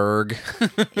Fatberg?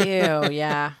 Ew,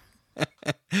 yeah.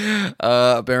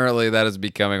 Apparently that is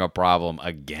becoming a problem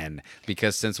again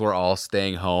because since we're all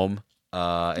staying home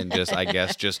and just I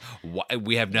guess just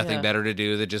we have nothing better to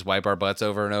do than just wipe our butts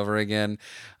over and over again.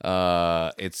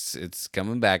 It's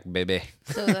coming back, baby.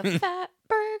 So the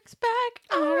Fatberg's back.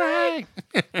 All right.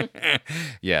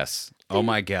 Yes. Oh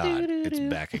my God, it's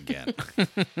back again.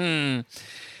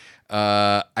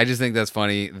 I just think that's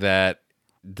funny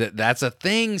that's a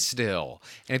thing still.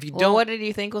 And if you don't, what did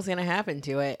you think was going to happen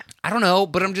to it? I don't know,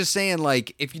 but I'm just saying,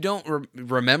 like, if you don't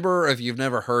remember, or if you've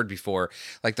never heard before,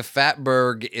 like the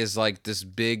Fatberg is like this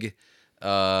big,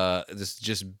 what's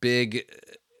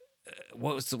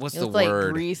the word? Like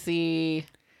greasy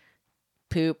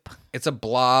poop. It's a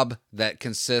blob that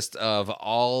consists of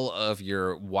all of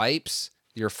your wipes,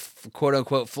 your quote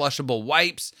unquote flushable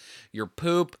wipes, your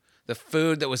poop, the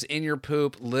food that was in your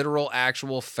poop, literal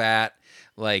actual fat.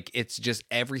 Like, it's just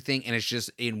everything, and it's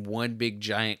just in one big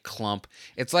giant clump.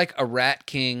 It's like a rat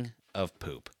king of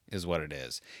poop is what it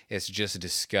is. It's just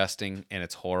disgusting, and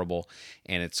it's horrible,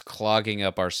 and it's clogging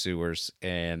up our sewers,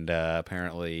 and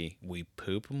apparently we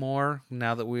poop more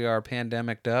now that we are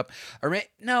pandemiced up.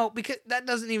 No, because that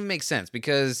doesn't even make sense,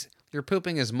 because you're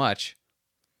pooping as much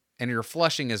and you're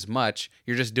flushing as much,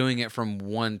 you're just doing it from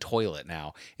one toilet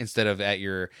now instead of at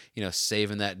your,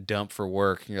 saving that dump for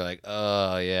work. You're like,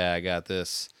 oh yeah, I got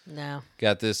this. No.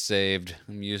 Got this saved.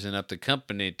 I'm using up the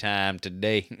company time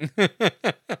today.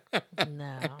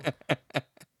 No.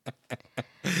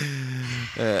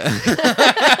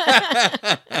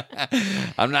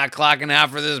 I'm not clocking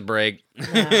out for this break.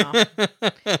 No.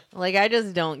 Like, I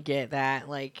just don't get that.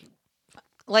 Like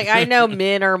I know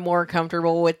men are more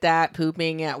comfortable with that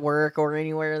pooping at work or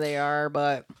anywhere they are,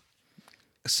 but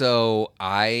So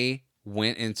I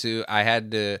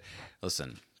had to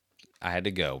listen. I had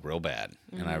to go real bad,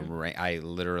 and I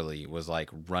literally was like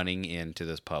running into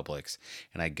this Publix,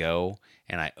 and I go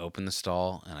and I open the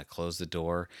stall and I close the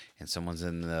door, and someone's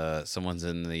in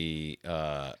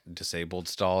the disabled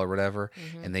stall or whatever,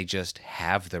 and they just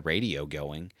have the radio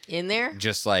going In there?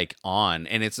 just like on,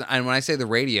 and when I say the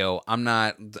radio,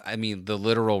 I mean the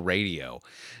literal radio,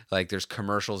 like there's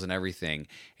commercials and everything,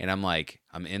 and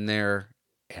I'm in there,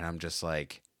 and I'm just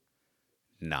like,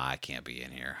 nah, I can't be in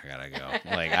here. I gotta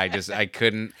go. Like, I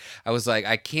couldn't. I was like,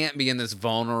 I can't be in this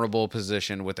vulnerable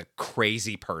position with a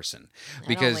crazy person, I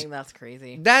because don't think that's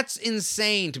crazy. that's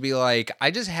insane to be like, I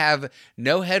just have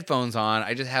no headphones on.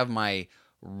 I just have I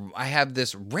have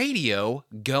this radio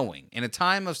going. In a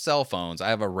time of cell phones, I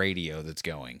have a radio that's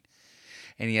going.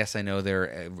 And yes, I know there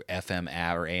are FM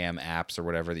app or AM apps or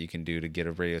whatever that you can do to get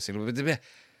a radio signal, but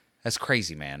that's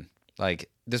crazy, man. Like,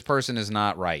 this person is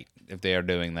not right if they are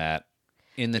doing that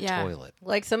in the toilet.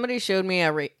 Like, somebody showed me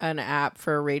an app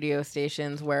for radio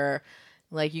stations where,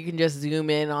 like, you can just zoom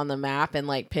in on the map and,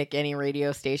 like, pick any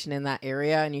radio station in that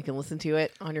area, and you can listen to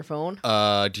it on your phone.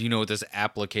 Do you know what this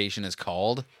application is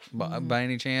called by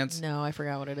any chance? No, I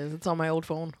forgot what it is. It's on my old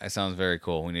phone. That sounds very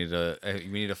cool. We need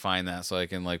to find that so I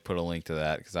can like put a link to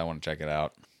that because I want to check it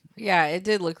out. Yeah, it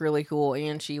did look really cool,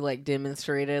 and she like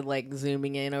demonstrated like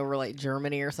zooming in over like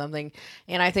Germany or something,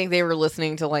 and I think they were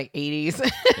listening to like 80s.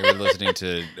 They were listening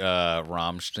to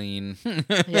Rammstein.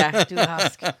 Yeah, Du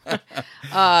hast.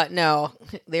 No,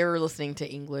 they were listening to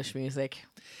English music.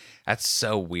 That's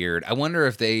so weird. I wonder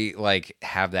if they like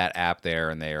have that app there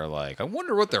and they are like, I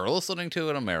wonder what they're listening to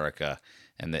in America.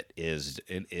 And it is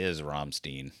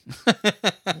Rammstein.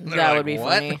 That would be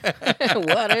funny.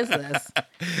 What is this? I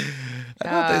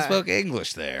thought they spoke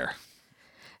English there.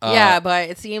 Yeah,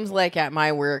 but it seems like at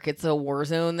my work, it's a war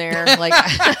zone there. Like,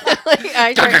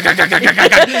 I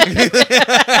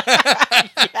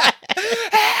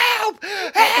Help!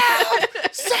 Help!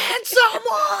 Send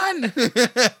someone!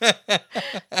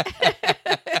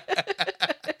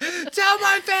 Tell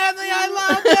my family I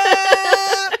love them!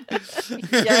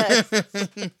 Yes.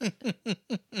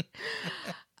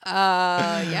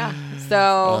 Yeah.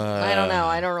 So I don't know.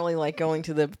 I don't really like going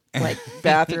to the like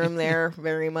bathroom there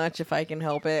very much if I can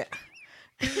help it.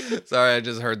 Sorry, I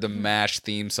just heard the MASH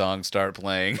theme song start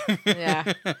playing.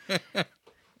 Yeah.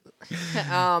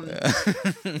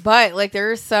 But like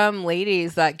there's some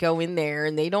ladies that go in there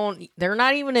and they're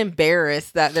not even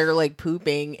embarrassed that they're like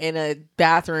pooping in a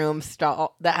bathroom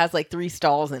stall that has like 3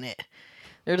 stalls in it.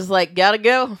 They're just like, gotta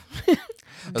go.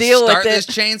 Deal Start with this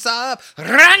it. chainsaw up.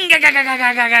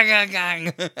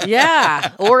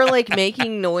 Yeah. Or like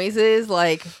making noises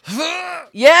like,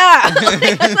 yeah.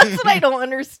 That's what I don't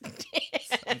understand.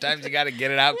 Sometimes you got to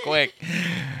get it out quick.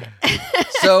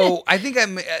 So I think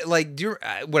I'm like,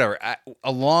 whatever.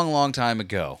 A long time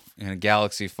ago in a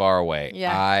galaxy far away,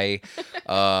 Yeah. I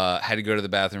had to go to the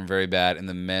bathroom very bad in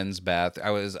the men's bath.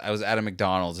 I was at a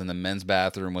McDonald's and the men's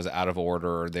bathroom was out of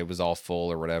order, or they was all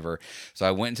full or whatever. So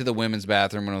I went into the women's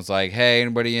bathroom and was like, "Hey,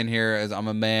 anybody in here? I'm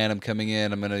a man. I'm coming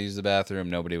in. I'm gonna use the bathroom."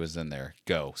 Nobody was in there.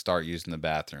 Go start using the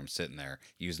bathroom. Sitting there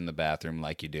using the bathroom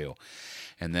like you do.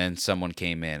 And then someone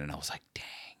came in and I was like, "Dang."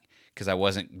 Because I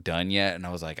wasn't done yet, and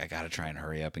I was like, I gotta try and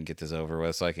hurry up and get this over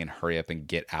with, so I can hurry up and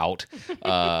get out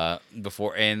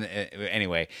before. And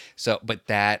anyway, but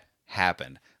that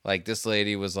happened. Like this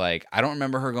lady was like, I don't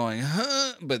remember her going,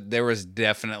 huh, but there was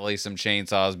definitely some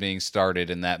chainsaws being started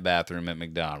in that bathroom at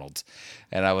McDonald's,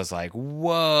 and I was like,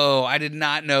 whoa! I did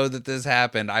not know that this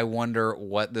happened. I wonder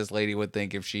what this lady would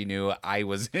think if she knew I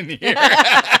was in here.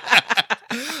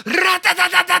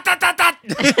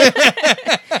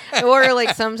 Or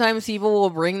like sometimes people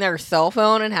will bring their cell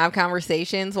phone and have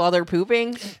conversations while they're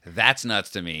pooping. That's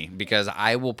nuts to me because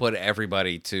I will put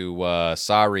everybody to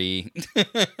sorry.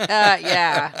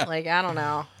 Yeah, like I don't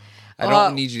know. I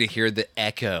don't need you to hear the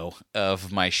echo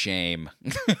of my shame.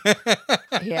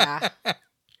 Yeah.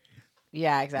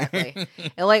 Yeah, exactly.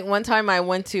 And like one time I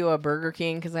went to a Burger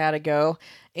King because I had to go,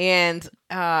 and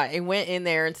I went in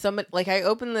there and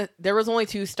there was only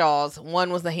 2 stalls.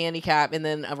 One was the handicap and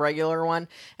then a regular one.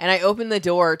 And I opened the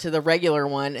door to the regular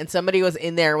one and somebody was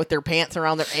in there with their pants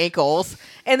around their ankles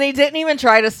and they didn't even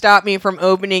try to stop me from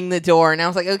opening the door. And I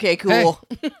was like, okay, cool.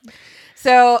 Hey.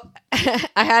 So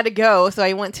I had to go. So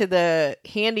I went to the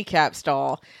handicap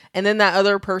stall and then that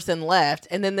other person left.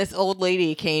 And then this old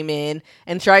lady came in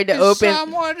and tried to open.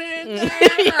 Someone in there.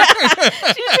 Yeah,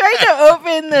 she tried to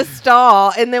open the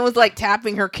stall and then was like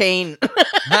tapping her cane.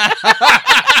 I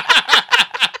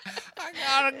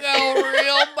gotta go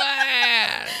real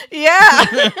bad. Yeah.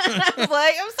 I was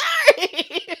like, I'm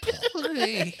sorry.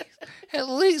 Please. At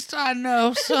least I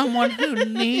know someone who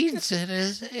needs it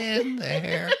is in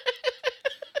there.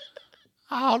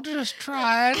 I'll just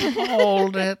try and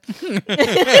hold it.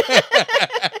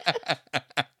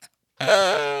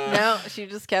 No, she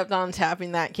just kept on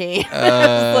tapping that cane. I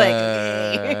was like,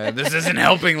 okay. This isn't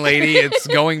helping, lady. It's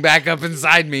going back up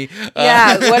inside me.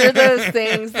 Yeah, what are those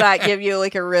things that give you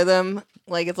like a rhythm?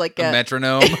 Like it's like A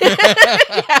metronome.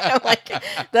 yeah, like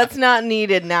that's not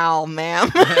needed now,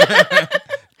 ma'am.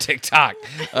 TikTok.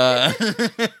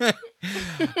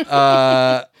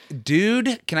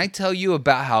 Dude, can I tell you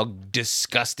about how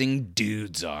disgusting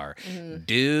dudes are?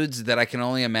 Dudes that I can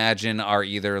only imagine are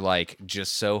either like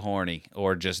just so horny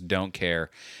or just don't care.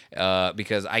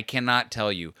 Because I cannot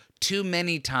tell you too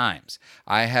many times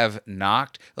I have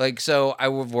knocked. Like, so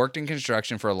I've worked in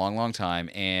construction for a long, long time,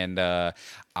 and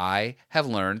I have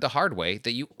learned the hard way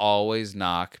that you always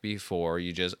knock before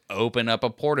you just open up a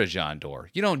porta-john door.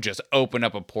 You don't just open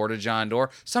up a porta-john door.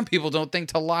 Some people don't think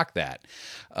to lock that.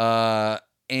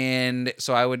 And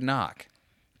so I would knock.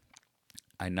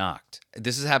 I knocked.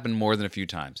 This has happened more than a few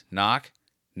times. Knock,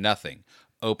 nothing.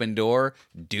 Open door,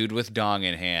 dude with dong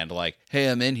in hand, like, hey,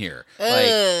 I'm in here. Like,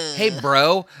 hey,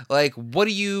 bro, like, why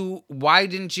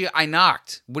didn't you, I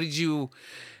knocked. What did you,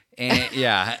 and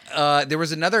yeah, there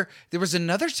was another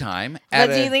time But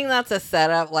do you think that's a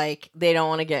setup? Like they don't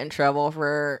want to get in trouble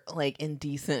for like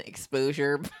indecent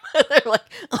exposure. They're like,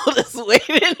 I'll just wait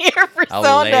in here for I'll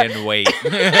someone lay to and wait.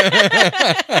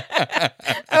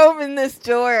 open this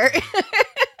door.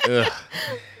 Ugh.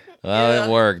 Well, it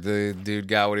worked. The dude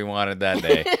got what he wanted that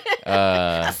day.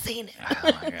 I've seen it.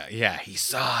 Oh my God. Yeah, he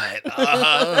saw it.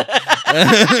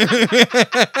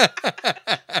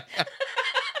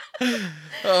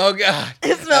 Oh God.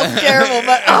 It smells terrible,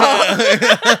 but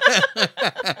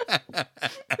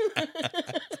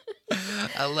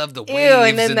I love the Ew, waves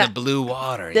and then and that- the blue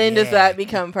water. then does Yeah. that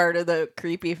become part of the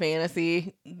creepy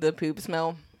fantasy? The poop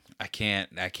smell. I can't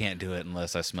do it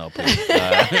unless I smell poop.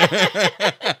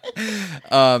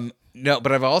 No,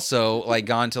 but I've also like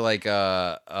gone to like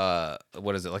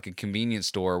what is it, like a convenience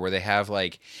store where they have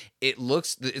like,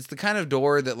 it's the kind of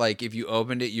door that like if you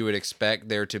opened it you would expect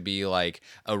there to be like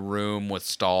a room with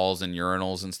stalls and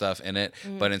urinals and stuff in it,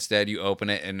 but instead you open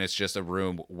it and it's just a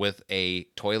room with a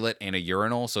toilet and a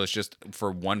urinal, so it's just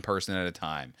for one person at a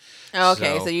time. Oh,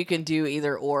 okay, so you can do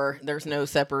either or. There's no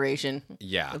separation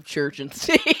Yeah. of church and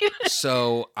state.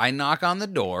 So I knock on the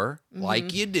door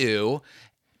like you do,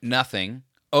 nothing.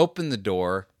 Open the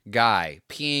door, guy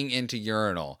peeing into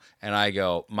urinal, and I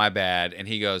go, my bad, and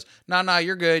he goes, no,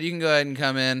 you're good, you can go ahead and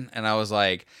come in, and I was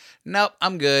like, nope,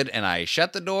 I'm good, and I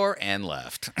shut the door and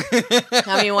left.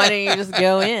 I mean, why didn't you just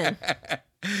go in?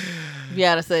 You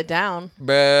had to sit down.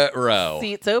 Bro.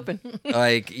 Seats open.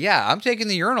 Like, yeah, I'm taking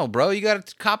the urinal, bro. You got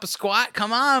to cop a squat?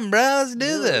 Come on, bro, let's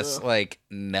do this. Ugh. Like,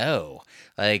 no.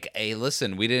 Like, hey,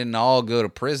 listen, we didn't all go to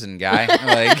prison, guy.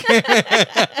 Like,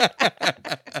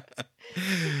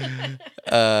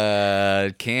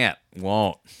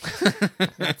 won't.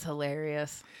 That's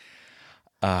hilarious.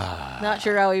 Not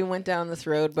sure how we went down this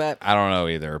road, but I don't know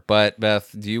either. But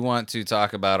Beth, do you want to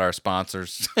talk about our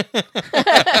sponsors?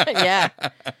 yeah.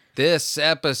 This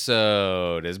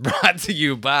episode is brought to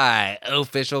you by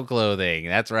Official Clothing.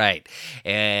 That's right.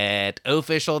 At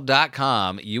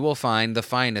official.com, you will find the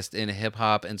finest in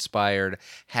hip-hop inspired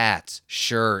hats,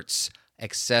 shirts,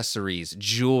 accessories,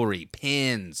 jewelry,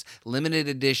 pins, limited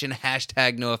edition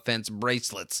 #NoOffense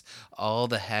bracelets. All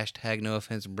the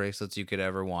 #NoOffense bracelets you could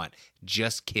ever want.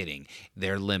 Just kidding.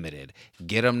 They're limited.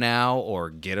 Get them now or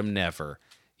get them never,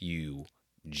 you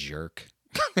jerk.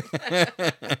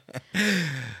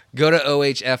 Go to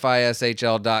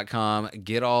ohfishl.com,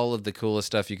 get all of the coolest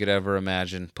stuff you could ever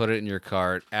imagine, put it in your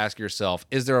cart, ask yourself,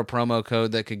 is there a promo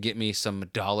code that could get me some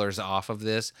dollars off of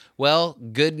this? Well,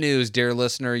 good news, dear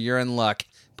listener, you're in luck.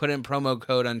 Put in promo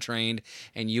code Untrained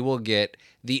and you will get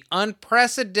the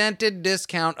unprecedented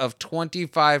discount of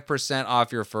 25%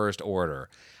 off your first order.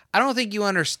 I don't think you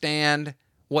understand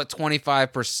what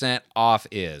 25% off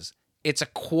is. It's a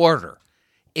quarter.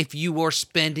 If you were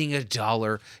spending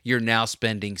 $1, you're now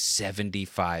spending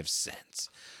 75 cents.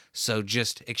 So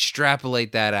just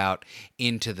extrapolate that out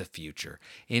into the future,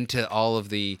 into all of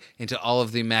the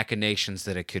machinations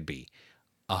that it could be.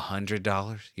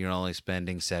 $100, you're only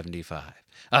spending 75.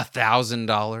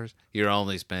 $1,000, you're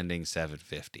only spending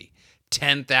 750.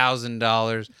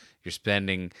 $10,000, you're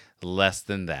spending less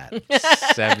than that,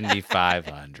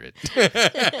 7,500.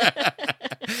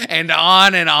 And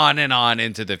on and on and on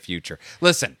into the future.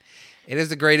 Listen, it is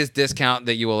the greatest discount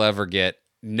that you will ever get.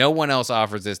 No one else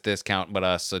offers this discount but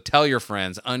us. So tell your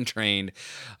friends. Untrained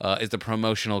is the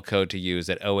promotional code to use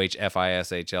at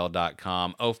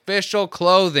ohfishl.com. Official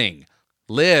Clothing.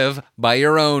 Live by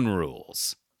your own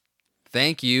rules.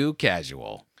 Thank you,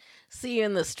 Casual. See you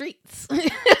in the streets.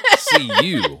 See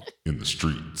you In the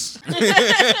streets.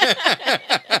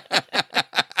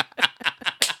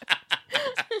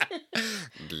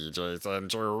 DJ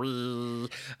Century.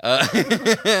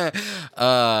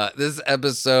 This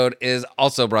episode is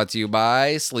also brought to you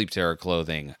by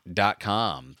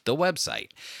SleepTerrorClothing.com, the website.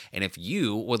 And if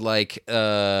you would like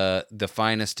the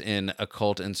finest in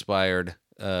occult-inspired,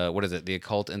 the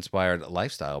occult-inspired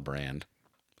lifestyle brand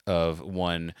of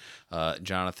one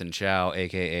Jonathan Chow,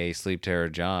 a.k.a. Sleep Terror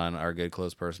John, our good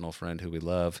close personal friend who we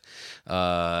love,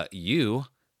 you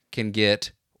can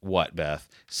get what, Beth?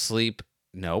 Sleep.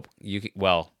 Nope. You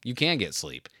can get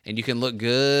sleep, and you can look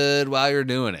good while you're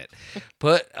doing it.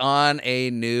 Put on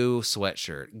a new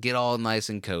sweatshirt. Get all nice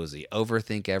and cozy.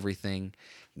 Overthink everything.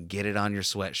 Get it on your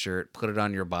sweatshirt. Put it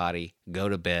on your body. Go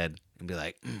to bed and be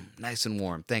like, nice and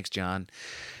warm. Thanks, John.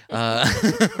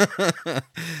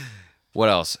 What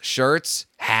else? Shirts,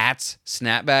 hats,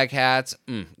 snapback hats.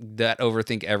 That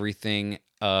overthink everything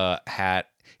hat.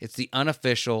 It's the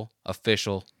unofficial,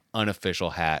 official, unofficial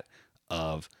hat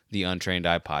of the Untrained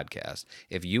Eye podcast.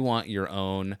 If you want your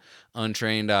own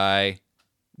Untrained Eye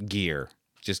gear,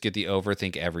 just get the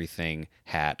Overthink Everything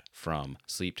hat from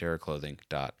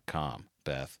sleepterrorclothing.com.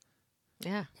 Beth.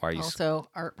 Yeah. Why are you also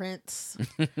art prints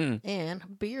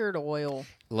and beard oil.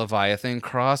 Leviathan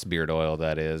Cross beard oil,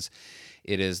 that is.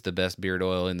 It is the best beard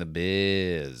oil in the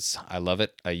biz. I love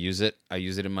it. I use it. I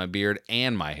use it in my beard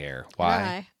and my hair.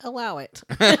 Why? I allow it.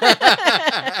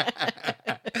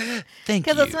 Thank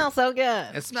you. Because it smells so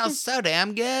good. It smells so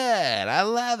damn good. I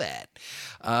love it.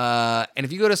 And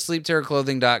if you go to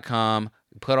sleepterrorclothing.com,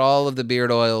 put all of the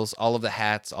beard oils, all of the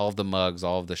hats, all of the mugs,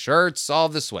 all of the shirts, all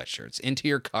of the sweatshirts into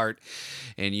your cart,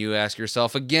 and you ask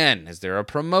yourself again, is there a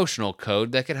promotional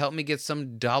code that could help me get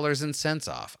some dollars and cents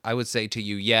off? I would say to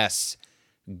you, yes.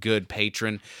 Good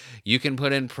patron. You can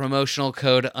put in promotional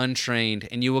code Untrained,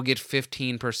 and you will get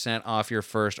 15% off your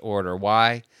first order.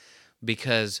 Why?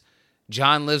 Because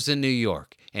John lives in New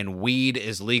York, and weed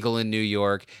is legal in New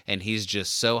York, and he's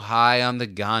just so high on the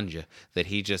ganja that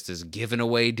he just is giving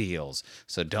away deals.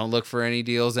 So don't look for any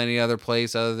deals any other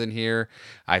place other than here.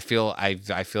 I feel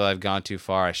I've gone too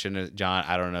far. I shouldn't have, John.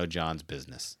 I don't know John's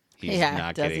business. He's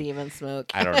not does getting, he even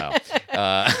smoke? I don't know.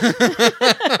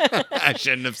 I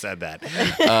shouldn't have said that.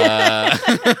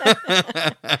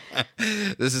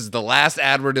 This is the last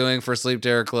ad we're doing for Sleep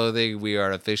Terror Clothing. We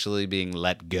are officially being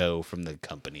let go from the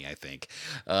company, I think.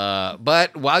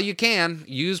 But while you can,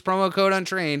 use promo code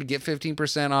Untrained, get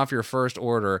 15% off your first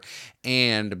order.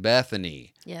 And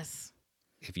Bethany. Yes.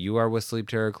 If you are with Sleep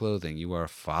Terror Clothing, you are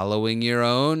following your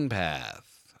own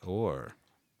path. Or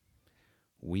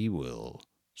we will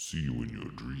See you in your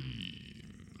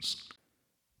dreams.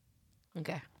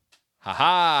 Okay.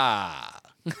 Ha-ha!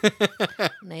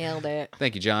 Nailed it.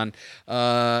 Thank you, John.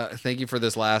 Thank you for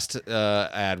this last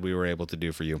ad we were able to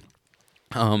do for you.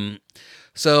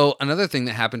 So another thing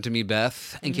that happened to me,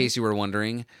 Beth, in case you were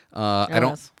wondering, I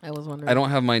was wondering. I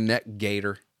don't have my neck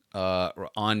gaiter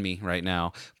on me right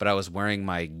now, but I was wearing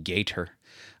my gaiter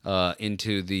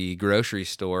into the grocery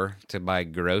store to buy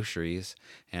groceries,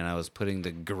 and I was putting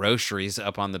the groceries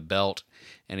up on the belt,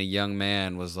 and a young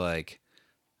man was like,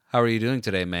 "How are you doing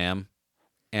today, ma'am?"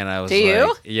 And I was Do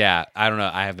you? "Yeah, I don't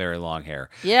know. I have very long hair."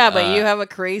 Yeah, but you have a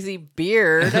crazy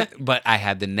beard. But I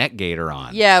had the neck gaiter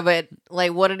on. Yeah, but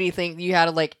like, what did he think? You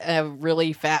had like a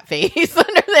really fat face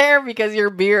under there because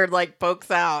your beard like pokes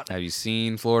out. Have you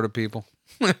seen Florida people?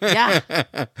 Yeah.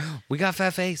 We got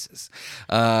fat faces.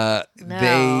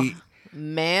 No.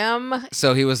 Ma'am?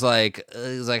 So he was like,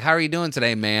 "How are you doing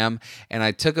today, ma'am?" And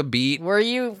I took a beat. Were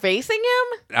you facing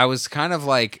him? I was kind of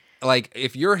like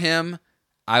if you're him,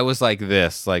 I was like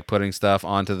this, like putting stuff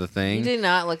onto the thing. You did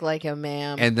not look like a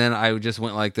ma'am. And then I just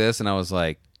went like this, and I was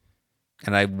like,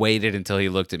 and I waited until he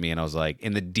looked at me, and I was like,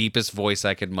 in the deepest voice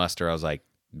I could muster, I was like,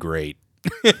 "Great."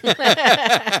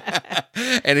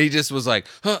 And he just was like,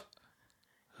 "Huh."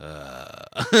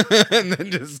 And then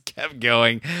just kept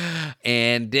going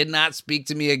and did not speak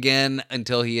to me again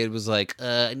until he was like,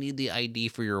 "I need the ID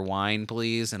for your wine,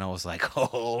 please." And I was like,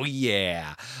 "Oh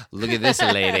yeah, look at this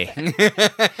lady." Who's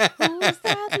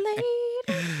that lady?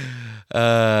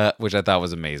 Which I thought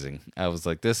was amazing. I was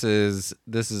like, this is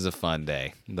a fun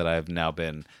day that I've now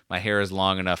been, my hair is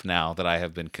long enough now that I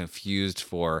have been confused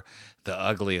for the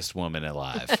ugliest woman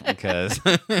alive because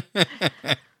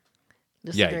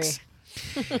yikes.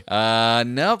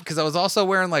 Nope, because I was also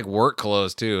wearing like work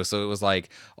clothes too, so it was like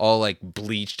all like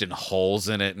bleached and holes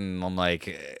in it, and I'm like,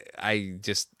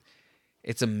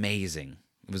 it's amazing.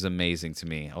 It was amazing to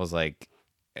me. I was like,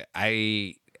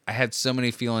 I had so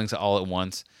many feelings all at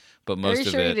once, but most Are you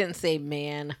of sure it. you didn't say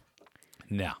man?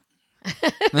 No,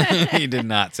 He did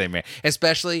not say man.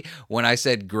 Especially when I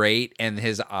said great and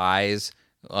his eyes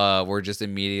were just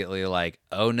immediately like,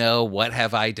 oh no, what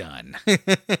have I done? Yeah,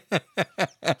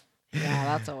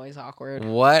 that's always awkward.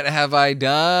 What have I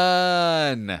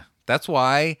done? That's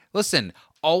why, listen,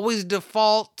 always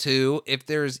default to if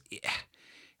there's,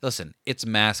 listen, it's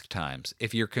mask times.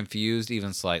 If you're confused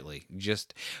even slightly,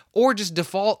 just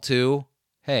default to,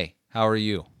 hey, how are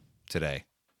you today?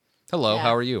 Hello, Yeah.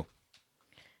 how are you?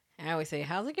 I always say,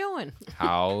 how's it going?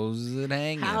 How's it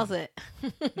hanging? How's it?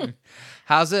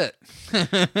 How's it?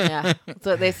 Yeah, that's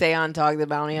what they say on Dog the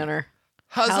Bounty Hunter.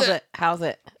 How's it? How's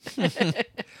it?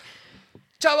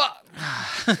 Chubba!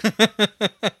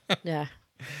 Yeah.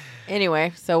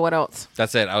 Anyway, so what else?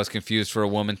 That's it. I was confused for a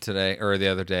woman today or the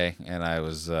other day, and I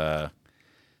was not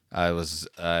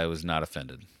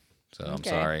offended. So I'm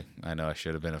Okay. sorry. I know I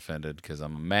should have been offended because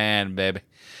I'm a man, baby.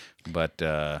 But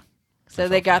So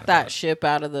they got that ship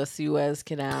out of the Suez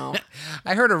Canal.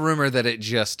 I heard a rumor that it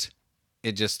just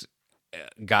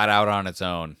got out on its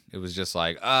own. It was just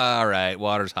like, all right,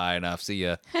 water's high enough. See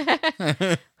ya.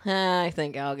 I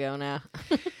think I'll go now.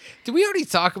 Did we already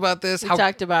talk about this? We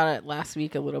talked about it last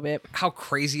week a little bit. How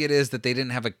crazy it is that they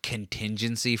didn't have a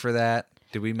contingency for that?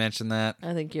 Did we mention that?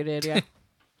 I think you did, yeah.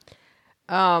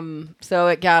 So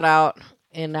it got out,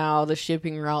 and now the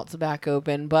shipping route's back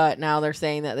open. But now they're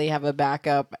saying that they have a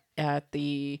backup at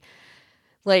the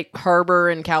harbor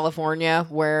in California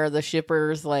where the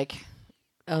shippers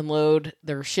unload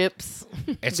their ships.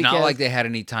 It's not like they had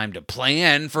any time to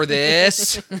plan for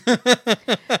this.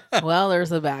 Well,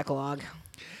 there's a backlog.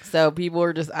 So people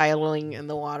are just idling in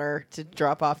the water to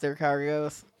drop off their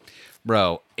cargoes.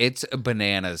 Bro, it's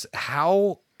bananas.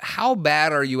 How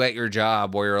bad are you at your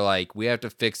job where you're like, we have to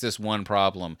fix this one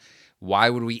problem? Why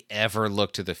would we ever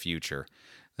look to the future?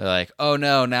 They're like, oh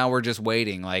no, now we're just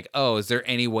waiting. Like, oh, is there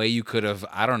any way you could have,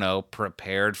 I don't know,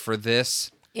 prepared for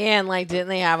this? And didn't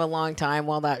they have a long time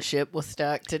while that ship was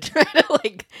stuck to try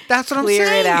to That's what I'm clear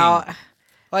saying. it out?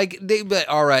 But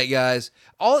all right, guys.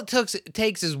 All it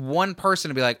takes is one person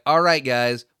to be like, all right,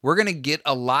 guys, we're gonna get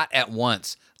a lot at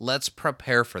once. Let's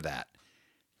prepare for that.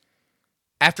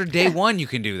 After day one, you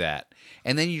can do that.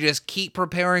 And then you just keep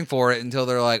preparing for it until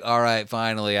they're like, all right,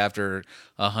 finally, after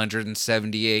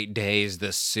 178 days,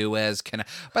 the Suez Canal.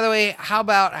 By the way, how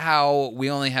about how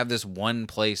we only have this one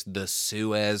place, the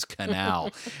Suez Canal,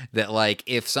 that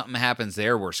if something happens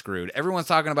there, we're screwed. Everyone's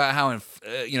talking about how in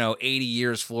 80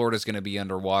 years, Florida's going to be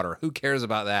underwater. Who cares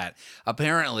about that?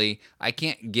 Apparently, I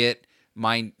can't get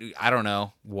my, I don't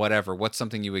know, whatever. What's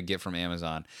something you would get from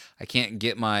Amazon? I can't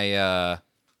get my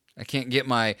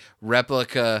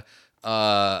replica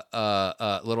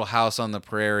little house on the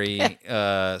prairie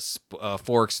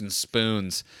forks and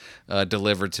spoons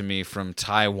delivered to me from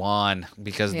Taiwan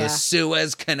because the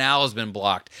Suez Canal has been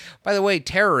blocked. By the way,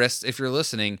 terrorists, if you're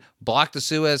listening, block the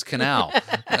Suez Canal.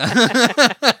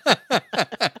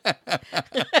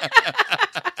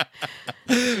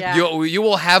 Yeah. You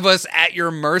will have us at your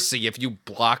mercy if you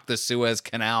block the Suez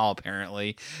Canal,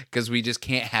 apparently, because we just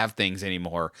can't have things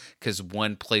anymore because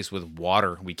one place with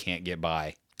water we can't get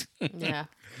by. Yeah.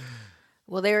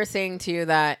 Well, they were saying too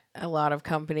that a lot of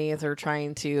companies are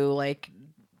trying to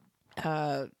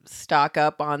stock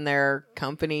up on their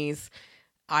companies'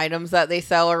 items that they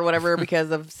sell or whatever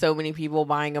because of so many people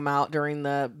buying them out during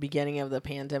the beginning of the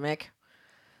pandemic.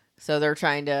 So they're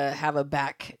trying to have a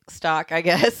back stock, I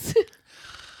guess.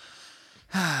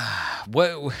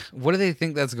 What do they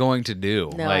think that's going to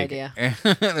do? No idea.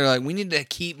 They're like, we need to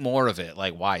keep more of it.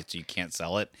 Like, why? So you can't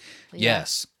sell it? Yeah.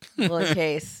 Yes. Well,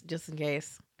 just in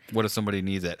case. What if somebody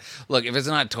needs it? Look, if it's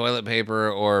not toilet paper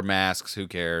or masks, who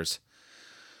cares?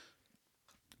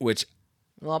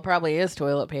 Well, it probably is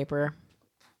toilet paper.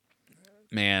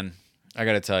 Man, I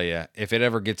got to tell you, if it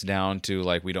ever gets down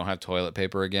to we don't have toilet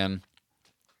paper again,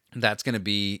 that's going to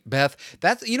be Beth.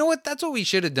 You know what? That's what we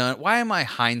should have done. Why am I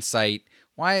hindsight?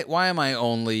 Why am I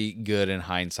only good in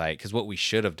hindsight? Because what we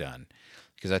should have done,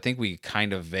 because I think we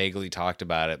kind of vaguely talked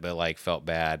about it, but felt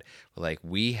bad.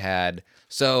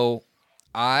 So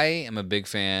I am a big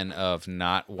fan of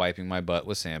not wiping my butt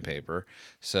with sandpaper.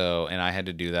 And I had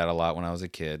to do that a lot when I was a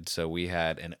kid. So we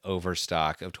had an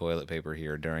overstock of toilet paper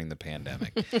here during the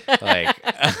pandemic.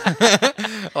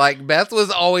 Beth was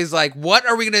always like, what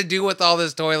are we going to do with all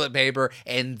this toilet paper?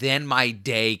 And then my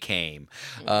day came.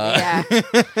 Yeah.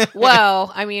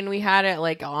 Well, I mean, we had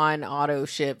it on auto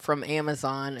ship from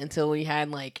Amazon until we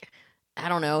had I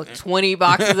don't know, 20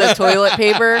 boxes of toilet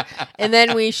paper. And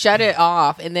then we shut it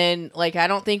off. And then, I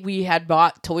don't think we had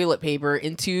bought toilet paper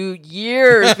in 2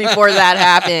 years before that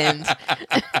happened.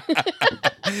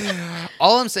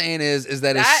 All I'm saying is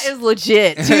that That is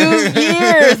legit. 2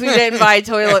 years we didn't buy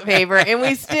toilet paper, and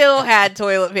we still had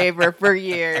toilet paper for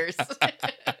years.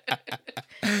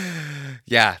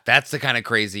 yeah, that's the kind of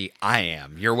crazy I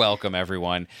am. You're welcome,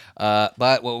 everyone.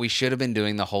 But what we should have been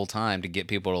doing the whole time to get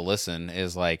people to listen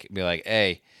is be like,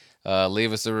 hey,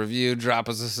 leave us a review, drop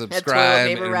us a subscribe,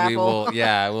 paper and raffle.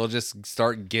 we'll just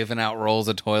start giving out rolls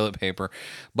of toilet paper.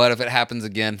 But if it happens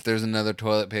again, if there's another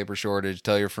toilet paper shortage,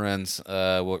 tell your friends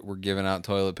we're giving out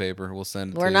toilet paper. We'll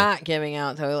send it We're to not giving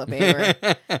out toilet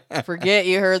paper. Forget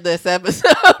you heard this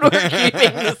episode. We're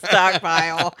keeping the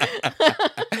stockpile.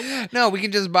 No, we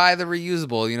can just buy the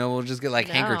reusable. We'll just get No.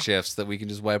 handkerchiefs that we can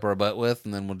just wipe our butt with,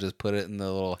 and then we'll just put it in the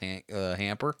little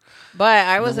hamper. But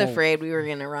I was No. afraid we were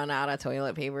going to run out of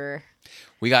toilet paper.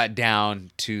 We got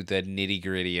down to the nitty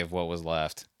gritty of what was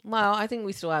left. Well, I think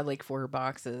we still had like 4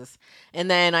 boxes. And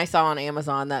then I saw on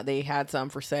Amazon that they had some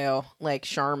for sale, like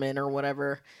Charmin or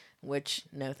whatever, which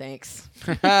no thanks.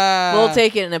 We'll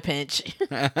take it in a pinch.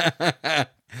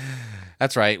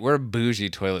 That's right. We're bougie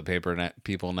toilet paper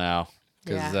people now.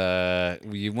 Because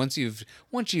once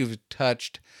you've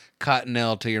touched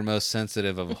cottonelle to your most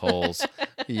sensitive of holes,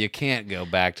 you can't go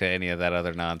back to any of that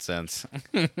other nonsense.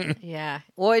 Yeah.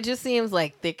 Well, it just seems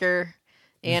like thicker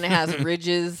and it has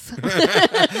ridges.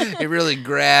 It really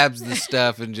grabs the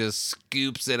stuff and just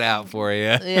scoops it out for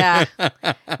you. Yeah.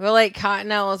 Well, like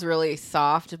cottonelle is really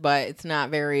soft, but it's not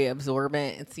very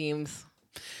absorbent, it seems.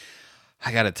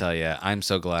 I got to tell you, I'm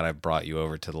so glad I brought you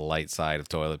over to the light side of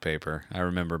toilet paper. I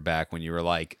remember back when you were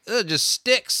like, just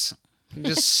sticks.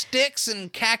 Just sticks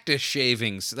and cactus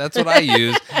shavings. That's what I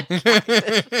use.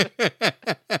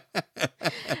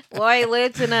 Well, I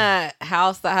lived in a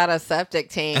house that had a septic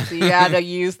tank, so you had to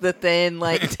use the thin,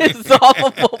 like,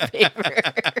 dissolvable paper.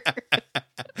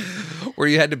 Where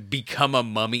you had to become a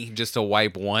mummy just to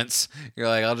wipe once. You're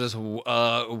like, I'll just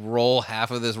roll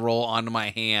half of this roll onto my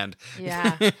hand.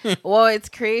 Yeah. Well, it's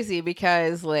crazy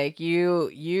because, like, you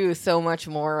use so much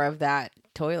more of that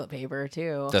toilet paper,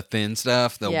 too. The thin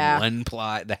stuff, the Yeah. 1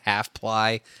 ply, the half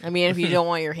ply. I mean, if you don't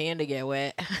want your hand to get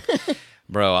wet.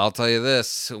 Bro, I'll tell you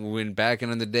this, when back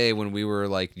in the day when we were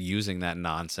like using that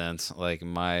nonsense,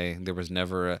 there was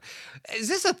never is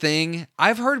this a thing?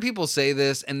 I've heard people say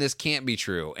this and this can't be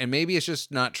true. And maybe it's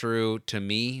just not true to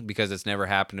me because it's never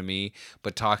happened to me,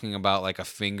 but talking about like a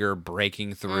finger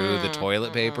breaking through the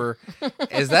toilet paper.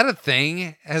 Is that a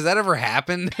thing? Has that ever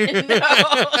happened?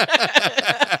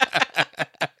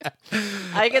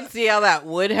 I can see how that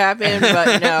would happen,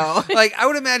 but no. Like, I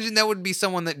would imagine that would be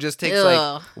someone that just takes Ugh.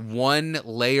 like 1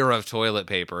 layer of toilet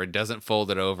paper and doesn't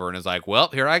fold it over and is like, well,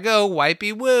 here I go,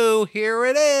 wipey woo, here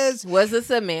it is. Was this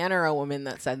a man or a woman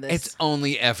that said this? It's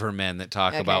only ever men that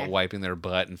talk about Okay. wiping their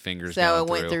butt and fingers So going it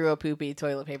went through a poopy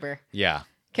toilet paper. Yeah.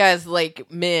 Because,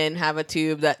 like, men have a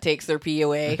tube that takes their pee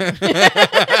away. Away.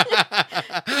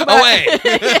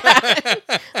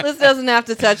 This doesn't have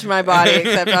to touch my body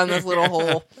except on this little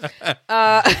hole.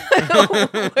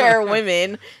 Where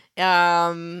women,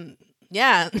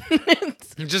 yeah.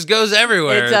 It just goes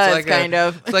everywhere. It does, like kind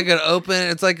of. It's like an open,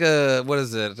 it's like a, what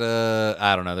is it?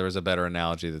 I don't know. There was a better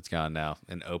analogy that's gone now.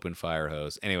 An open fire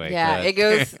hose. Anyway. Yeah,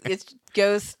 go ahead. it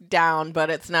goes down, but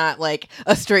it's not like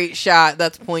a straight shot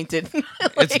that's pointed.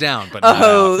 It's down, but a not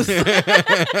hose.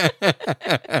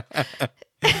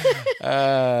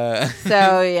 out.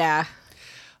 So, yeah.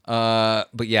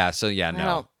 But yeah, so yeah,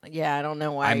 no. I don't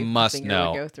know why I must finger would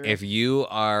know go through. if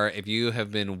you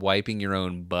have been wiping your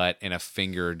own butt and a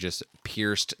finger just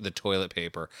pierced the toilet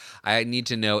paper. I need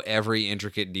to know every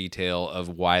intricate detail of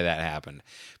why that happened.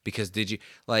 Because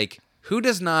who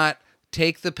does not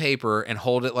take the paper and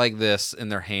hold it like this in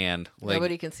their hand? Like,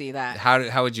 Nobody can see that.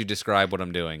 how would you describe what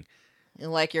I'm doing?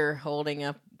 Like you're holding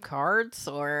up cards,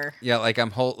 or Yeah, like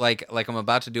I'm I'm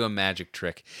about to do a magic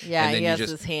trick. yeah, and then he you has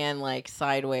just his hand like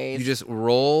sideways. You just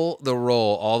roll the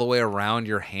roll all the way around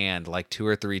your hand like 2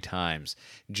 or 3 times,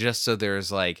 just so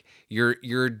there's like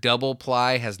your double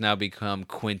ply has now become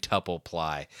quintuple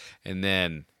ply, and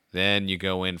then you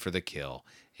go in for the kill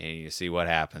and you see what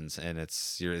happens, and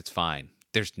it's fine.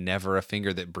 There's never a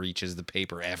finger that breaches the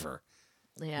paper ever.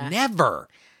 Yeah. Never.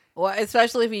 Well,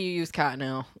 especially if you use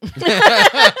cottonelle.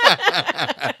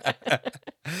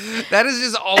 That has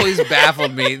just always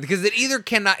baffled me because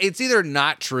it's either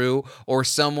not true or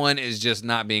someone is just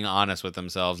not being honest with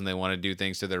themselves and they want to do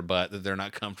things to their butt that they're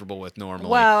not comfortable with normally.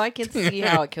 Well, I can see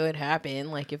how it could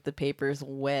happen. Like if the paper's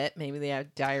wet, maybe they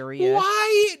have diarrhea.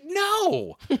 Why?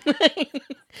 No.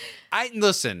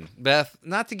 Listen, Beth,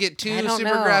 not to get too I don't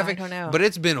super know. graphic, I don't know. but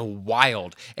it's been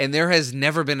wild. And there has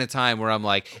never been a time where I'm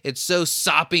like, it's so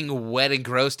sopping wet and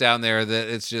gross down there that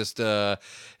it's just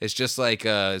like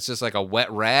a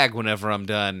wet rag whenever I'm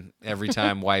done every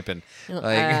time wiping.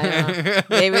 Like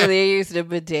Maybe they used a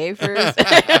bidet first.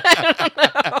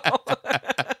 I don't know.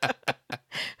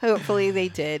 Hopefully they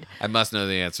did. I must know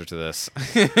the answer to this.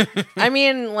 I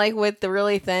mean, like with the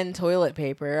really thin toilet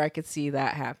paper, I could see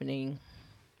that happening.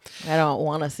 I don't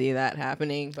want to see that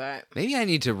happening, but Maybe I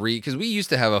need to because we used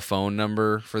to have a phone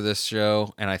number for this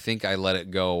show, and I think I let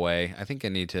it go away. I think I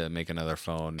need to make another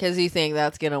phone. because you think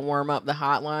that's going to warm up the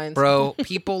hotlines. Bro,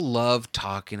 people love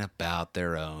talking about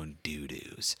their own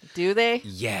doo-doos. Do they?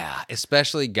 Yeah,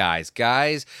 especially guys.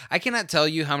 Guys, I cannot tell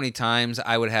you how many times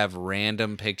I would have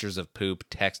random pictures of poop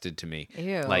texted to me.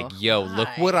 Ew, Like, yo, look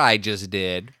why? what I just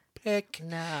did. Pick.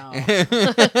 No.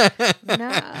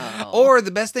 No. Or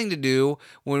the best thing to do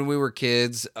when we were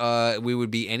kids, we would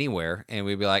be anywhere and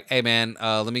we'd be like, hey, man,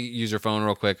 let me use your phone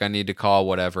real quick. I need to call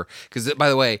whatever. Because, by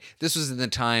the way, this was in the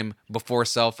time before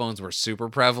cell phones were super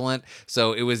prevalent.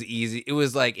 So it was easy. It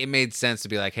was like, it made sense to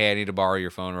be like, hey, I need to borrow your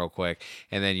phone real quick.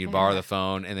 And then you'd borrow the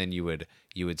phone and then you would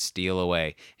steal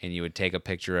away and you would take a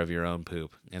picture of your own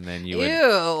poop and then you would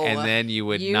Ew. and then you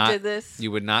would You not did this?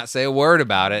 you would not say a word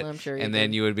about it. I'm sure you and then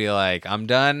did. you would be like, I'm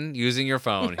done using your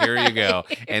phone. Here you go.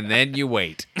 And then you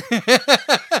wait.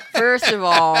 First of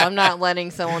all, I'm not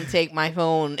letting someone take my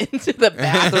phone into the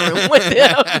bathroom with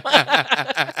them.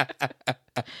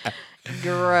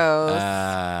 Gross.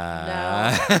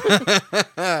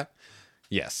 No.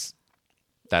 Yes.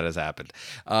 That has happened.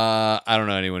 I don't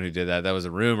know anyone who did that. That was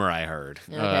a rumor I heard.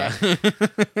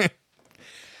 Okay.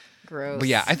 Gross. But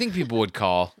yeah, I think people would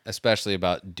call, especially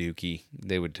about Dookie.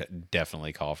 They would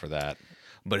definitely call for that.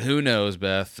 But who knows,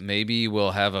 Beth? Maybe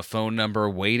we'll have a phone number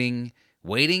waiting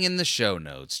in the show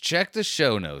notes. Check the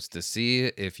show notes to see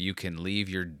if you can leave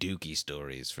your Dookie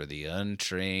stories for the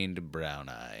untrained brown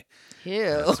eye.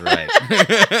 Ew. That's right.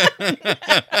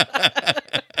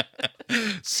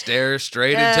 Stare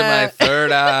straight into my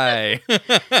third eye.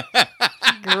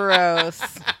 Gross.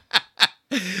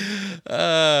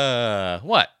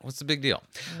 What? What's the big deal?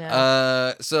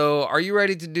 No. So are you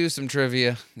ready to do some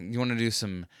trivia? You want to do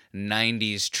some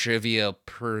 90s trivia,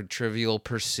 Trivial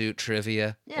Pursuit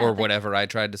trivia? Yeah, Or whatever I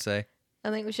tried to say? I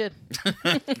think we should.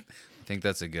 I think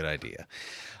that's a good idea.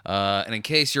 And in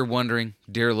case you're wondering,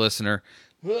 dear listener,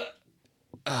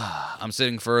 I'm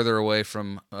sitting further away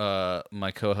from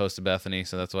my co-host Bethany,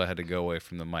 so that's why I had to go away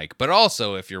from the mic. But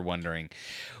also, if you're wondering,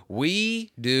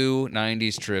 we do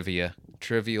 90s trivia,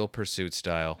 Trivial Pursuit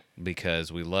style,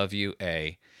 because we love you,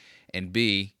 A, and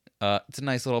B, it's a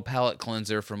nice little palate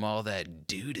cleanser from all that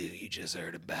doo-doo you just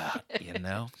heard about, you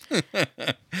know?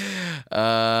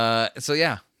 So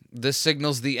yeah. This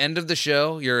signals the end of the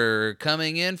show. You're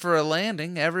coming in for a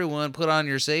landing. Everyone put on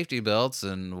your safety belts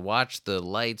and watch the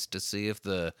lights to see if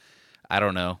the, I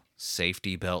don't know,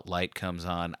 safety belt light comes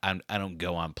on. I don't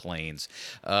go on planes.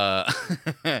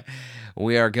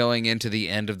 We are going into the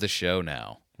end of the show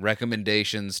now.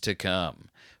 Recommendations to come.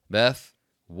 Beth,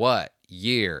 what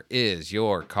year is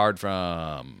your card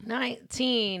from?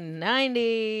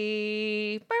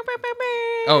 1990.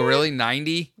 Oh, really?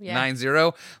 90? Yeah.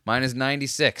 90? Mine is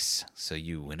 96. So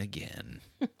you win again.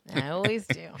 I always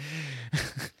do.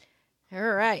 All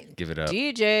right. Give it up.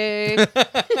 DJ.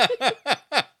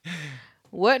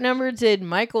 What number did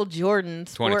Michael Jordan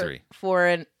sport 23. for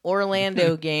an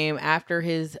Orlando game after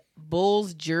his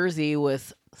Bulls jersey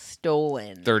was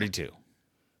stolen? 32.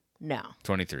 No.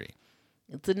 23.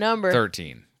 It's a number.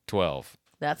 13. 12.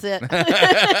 That's it.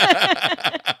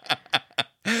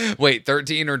 Wait,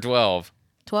 13 or 12?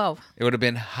 12. It would have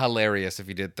been hilarious if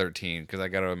he did 13, because I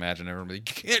got to imagine everybody, you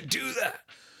can't do that.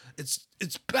 It's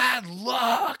bad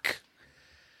luck.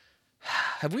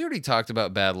 Have we already talked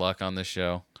about bad luck on this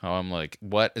show? How I'm like,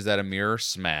 what? Is that a mirror?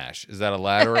 Smash. Is that a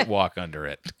ladder? Walk under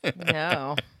it.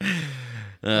 No.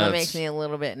 That makes me a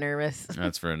little bit nervous.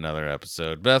 That's for another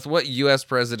episode. Beth, what U.S.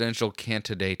 presidential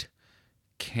candidate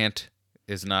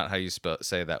is not how you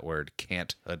say that word.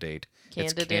 Can't a date.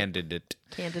 It's candidate.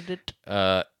 Candidate.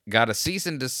 Got a cease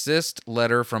and desist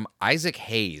letter from Isaac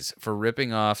Hayes for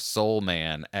ripping off Soul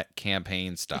Man at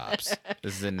campaign stops.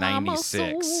 This is in 96.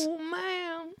 I'm a soul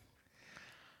man.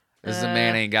 This is a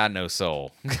man ain't got no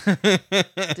soul.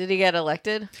 Did he get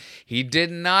elected? He did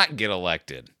not get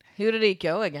elected. Who did he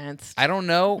go against? I don't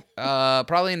know.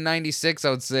 Probably in 96,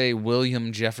 I would say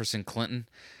William Jefferson Clinton.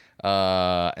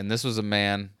 And this was a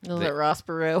man. Was it Ross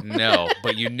Perot? No,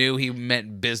 but you knew he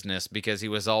meant business because he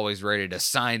was always ready to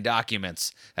sign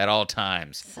documents at all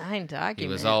times. Sign documents. He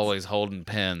was always holding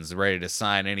pens, ready to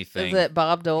sign anything. Is it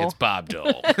Bob Dole? It's Bob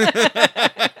Dole.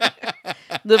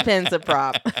 The pen's a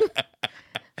prop.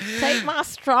 Take my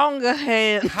stronger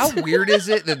hand. How weird is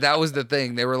it that was the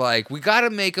thing? They were like, we got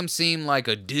to make him seem like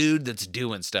a dude that's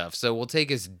doing stuff. So we'll take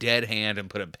his dead hand and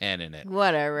put a pen in it.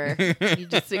 Whatever. You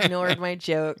just ignored my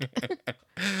joke.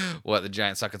 What, the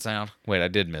giant sucking sound? Wait, I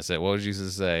did miss it. What did you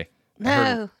just say?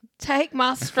 No, take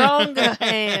my stronger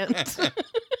hand.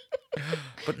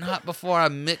 But not before I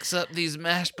mix up these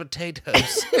mashed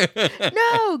potatoes.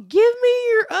 No, give me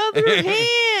your other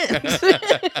hand.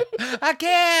 I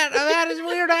can't. I'm at this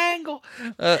weird angle.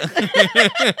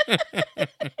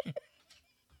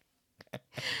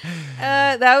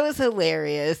 That was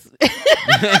hilarious.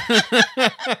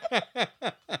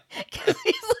 Because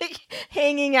he's like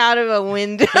hanging out of a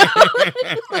window.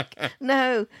 Like,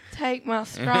 no, take my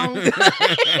stronger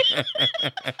hand.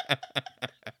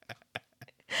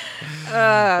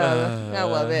 I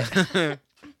love it.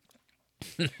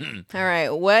 All right.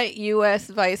 What U.S.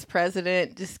 Vice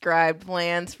President described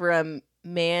plans for a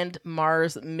manned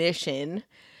Mars mission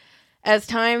as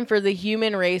time for the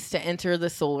human race to enter the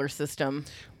solar system?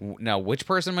 Now, which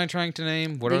person am I trying to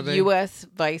name? What are The they? U.S.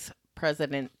 Vice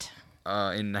President.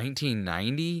 In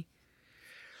 1990?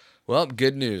 Well,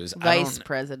 good news. Vice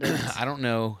President. I don't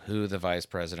know who the vice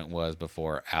president was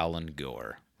before Alan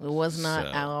Gore. It was not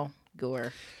So- Al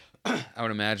Gore. I would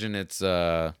imagine it's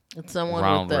It's someone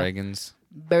Ronald with the Reagan's.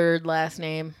 bird last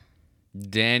name.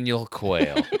 Daniel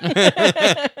Quayle.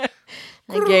 I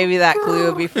gave you that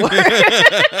clue before.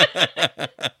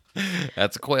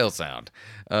 That's a quail sound.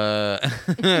 Beth,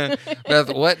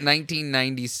 what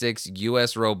 1996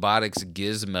 U.S. robotics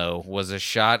gizmo was a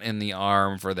shot in the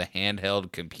arm for the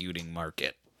handheld computing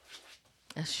market?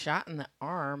 A shot in the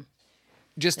arm.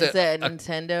 Just Is that a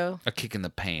Nintendo? a kick in the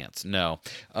pants. No.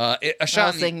 A I shot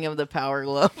was in thinking of the Power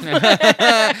Glove.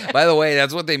 By the way,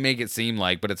 that's what they make it seem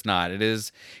like, but it's not.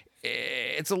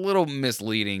 It's a little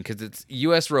misleading because it's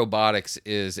U.S. Robotics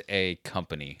is a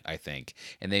company, I think,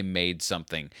 and they made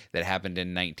something that happened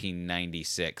in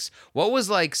 1996. What was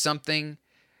like something?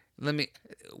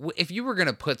 If you were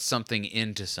gonna put something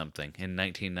into something in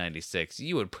 1996,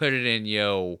 you would put it in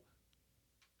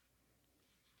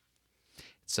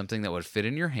something that would fit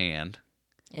in your hand.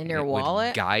 In your and it wallet?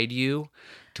 would guide you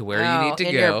to where you need to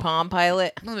in go. your Palm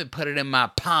Pilot? Let me put it in my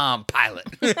Palm Pilot.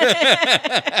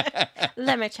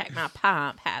 Let me check my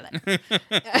Palm Pilot.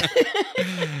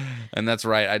 And that's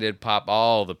right. I did pop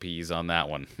all the peas on that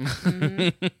one.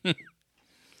 Mm-hmm.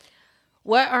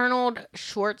 What Arnold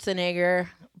Schwarzenegger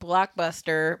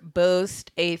blockbuster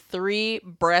boasts a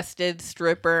 3-breasted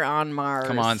stripper on Mars?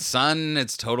 Come on, son.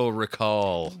 It's Total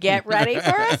Recall. Get ready for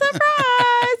a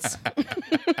surprise.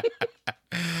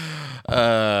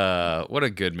 What a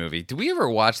good movie. Did we ever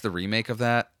watch the remake of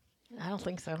that? I don't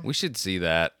think so. We should see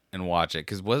that and watch it.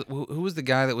 Because who was the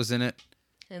guy that was in it?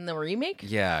 In the remake?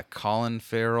 Yeah, Colin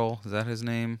Farrell. Is that his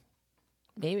name?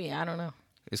 Maybe. I don't know.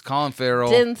 Is Colin Farrell?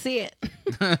 Didn't see it.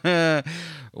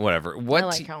 Whatever. I What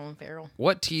like Colin Farrell.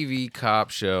 What TV cop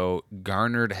show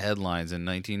garnered headlines in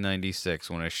 1996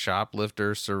 when a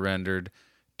shoplifter surrendered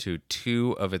to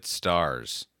 2 of its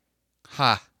stars?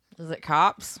 Ha. Is it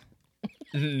Cops?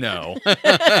 No.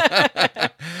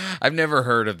 I've never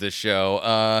heard of this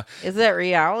show. Is it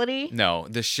reality? No,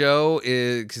 the show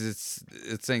is because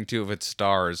it's saying 2 of its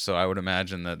stars, so I would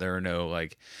imagine that there are no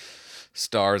like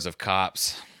stars of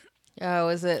cops. Oh,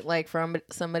 is it like from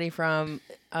somebody from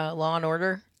Law and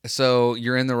Order? So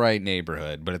you're in the right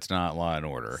neighborhood, but it's not Law and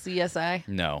Order. CSI?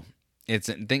 No. It's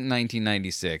think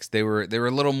 1996. They were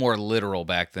a little more literal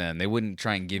back then. They wouldn't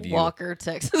try and give you Walker,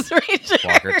 Texas Ranger.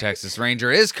 Walker, Texas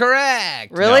Ranger is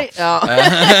correct. Really? No.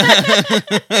 Oh.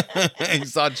 He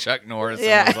saw Chuck Norris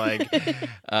Yeah. and was like,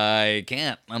 I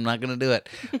can't. I'm not going to do it.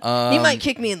 He might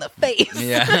kick me in the face.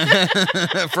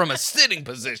 Yeah. From a sitting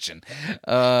position.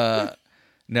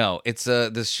 No, it's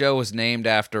this show was named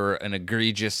after an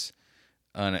egregious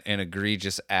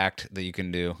act that you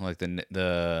can do, like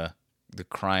the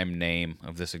crime name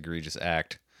of this egregious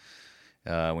act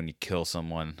when you kill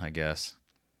someone, I guess.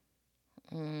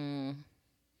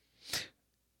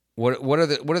 What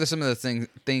are some of the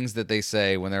things that they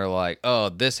say when they're like, oh,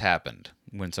 this happened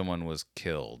when someone was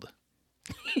killed?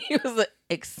 He was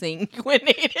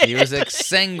exsanguinated. He was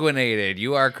exsanguinated.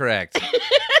 You are correct.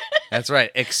 That's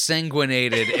right.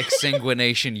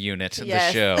 Exsanguination unit.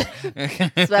 Yes. The show.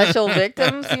 Special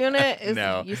victims unit.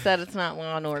 No. You said it's not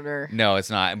Law and Order. No, it's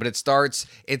not. But it says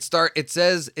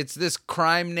it's this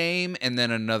crime name and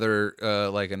then another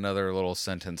another little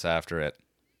sentence after it.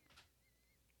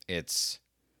 It's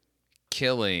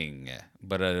killing,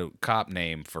 but a cop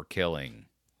name for killing.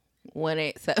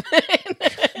 187.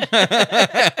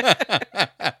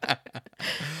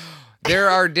 There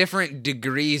are different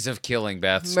degrees of killing,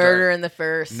 Beth. Murder in the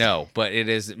first. No, but it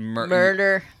is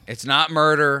Murder. It's not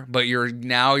murder, but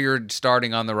you're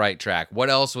starting on the right track. What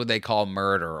else would they call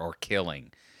murder or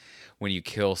killing? When you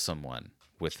kill someone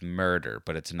with murder,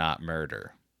 but it's not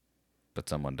murder, but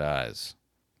someone dies.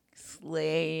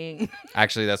 Slaying.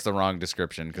 Actually, that's the wrong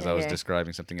description because I was Okay.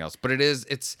 describing something else. But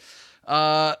it's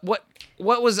what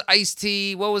was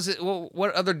Ice-T? What was it?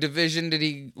 What other division did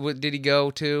he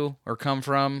go to or come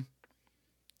from?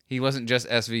 He wasn't just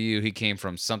SVU. He came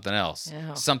from something else.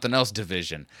 Yeah. Something else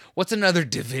division. What's another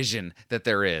division that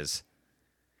there is?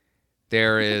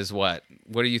 There is what?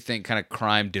 What do you think kind of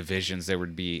crime divisions there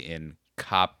would be in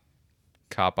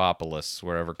Copopolis,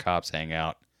 wherever cops hang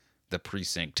out? The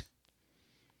precinct.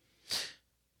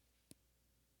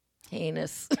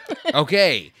 Heinous.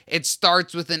 Okay, it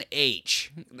starts with an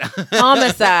H.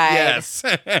 Homicide. Yes.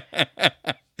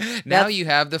 Now you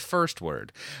have the first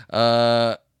word.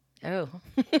 Oh.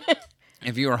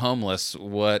 If you were homeless,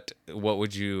 what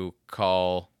would you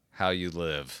call how you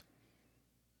live?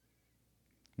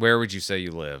 Where would you say you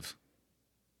live?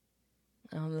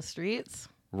 On the streets?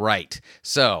 Right.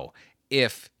 So,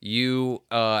 if you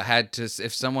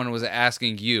if someone was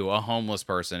asking you, a homeless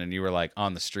person, and you were like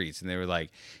on the streets, and they were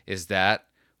like, is that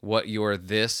what your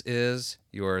this is?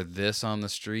 Your this on the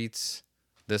streets?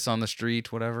 This on the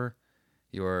street, whatever?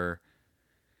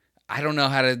 I don't know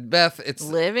how to, Beth, it's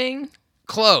Living?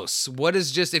 close. What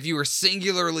is just, if you were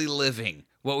singularly living,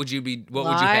 what would you be, what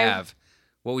would you Live? have?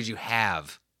 What would you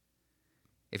have?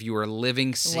 If you were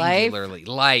living singularly.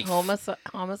 Life.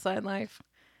 Homicide life?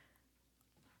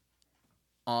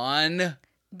 On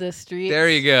The streets. There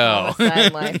you go.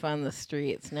 Homicide life on the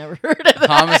streets. Never heard of that.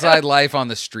 homicide life on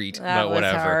the street, That but was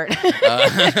whatever.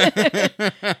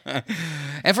 hard.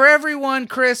 And for everyone,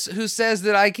 Chris, who says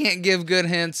that I can't give good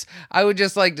hints, I would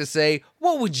just like to say,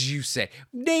 what would you say?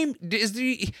 I'm going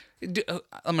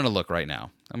to look right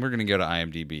now, and we're going to go to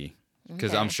IMDb,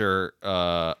 because I'm sure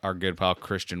our good pal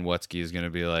Christian Wutzke is going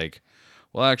to be like,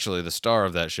 well, actually, the star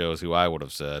of that show is who I would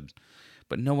have said.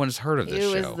 But no one's heard of this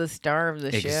Who show. is the star of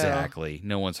the show? Exactly.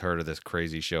 No one's heard of this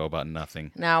crazy show about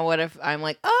nothing. Now, what if I'm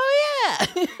like, oh, yeah.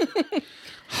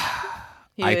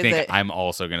 Who I is think it? I'm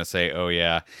also going to say, oh,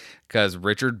 yeah, because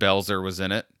Richard Belzer was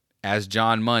in it as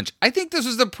John Munch. I think this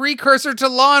was the precursor to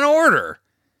Law and Order,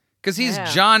 because he's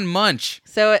Yeah. John Munch.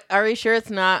 So, are we sure it's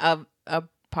not a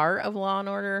part of Law and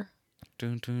Order?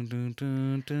 Dun, dun, dun,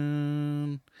 dun,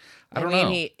 dun. I don't mean,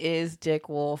 know. he is Dick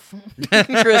Wolf,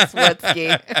 Chris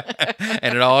Wutzke.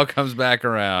 And it all comes back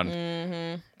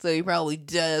around. So he probably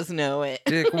does know it.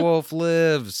 Dick Wolf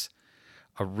lives.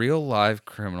 A real live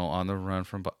criminal on the run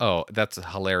from... Oh, that's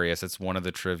hilarious. It's one of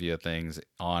the trivia things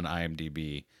on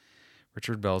IMDb.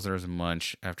 Richard Belzer is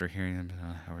Munch after hearing him.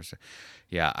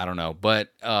 Yeah, I don't know.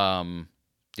 But, yeah,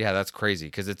 that's crazy.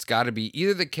 Because it's got to be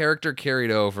either the character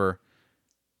carried over...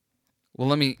 Well,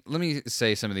 let me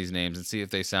say some of these names and see if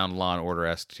they sound Law and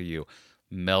Order-esque to you.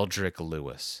 Meldrick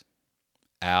Lewis.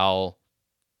 Al...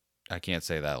 I can't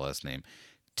say that last name.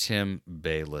 Tim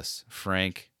Bayliss.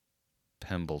 Frank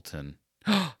Pembleton.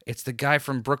 It's the guy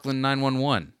from Brooklyn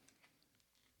 911.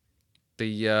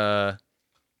 The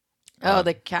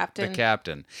captain. The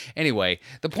captain. Anyway,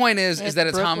 the point is that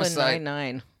it's Brooklyn homicide.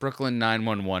 Nine-Nine. Brooklyn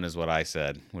 911 is what I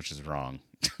said, which is wrong.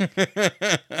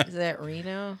 Is that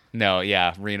Reno? No,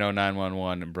 yeah, Reno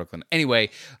 911 in Brooklyn. Anyway,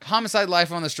 homicide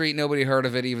life on the street. Nobody heard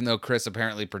of it, even though Chris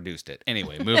apparently produced it.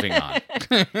 Anyway, moving on.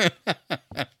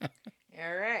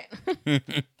 All right.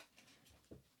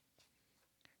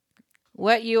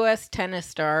 What U.S. tennis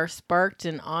star sparked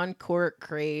an on-court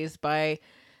craze by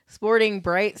sporting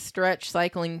bright stretch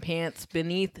cycling pants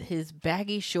beneath his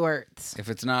baggy shorts? If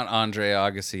it's not Andre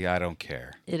Agassi, I don't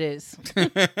care. It is.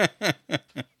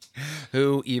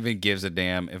 Who even gives a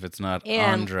damn if it's not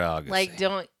And Andre Agassi? like,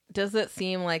 does it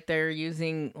seem like they're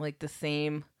using like the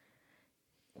same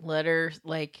letters,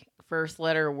 like first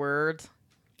letter words?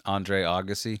 Andre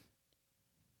Agassi?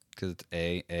 Because it's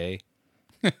A.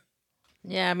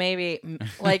 Yeah, maybe.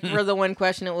 Like for the one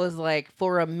question, it was like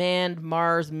for a manned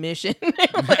Mars mission.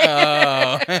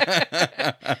 Oh.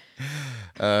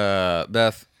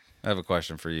 Beth, I have a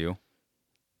question for you.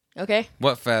 Okay.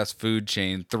 What fast food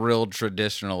chain thrilled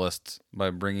traditionalists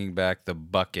by bringing back the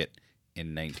bucket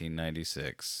in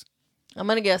 1996? I'm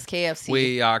gonna guess KFC.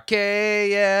 We are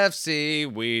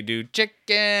KFC. We do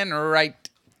chicken right.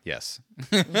 Yes.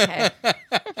 Okay.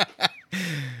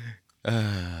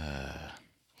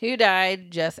 Who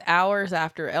died just hours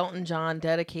after Elton John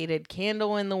dedicated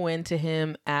Candle in the Wind to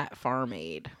him at Farm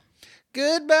Aid?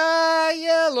 Goodbye,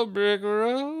 Yellow Brick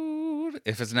Road.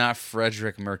 If it's not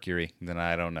Frederick Mercury, then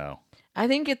I don't know. I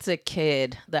think it's a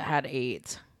kid that had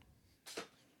AIDS.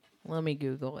 Let me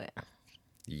Google it.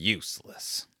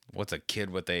 Useless. What's a kid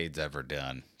with AIDS ever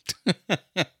done?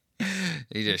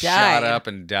 He just Died. shot up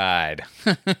and died.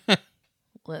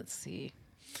 Let's see.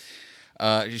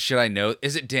 Should I know?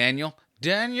 Is it Daniel?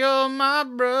 Daniel, my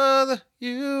brother,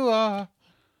 you are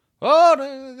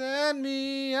older than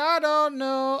me. I don't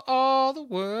know all the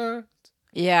words.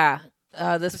 Yeah,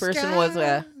 this person sky. was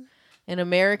an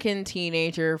American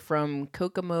teenager from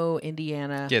Kokomo,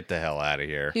 Indiana, Get the hell out of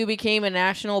here. who became a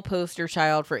national poster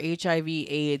child for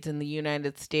HIV/AIDS in the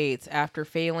United States after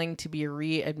failing to be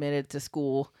readmitted to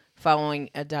school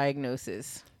following a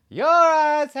diagnosis. Your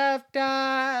eyes have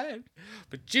died,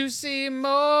 but you see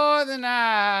more than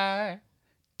I.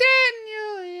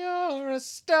 Daniel, you're a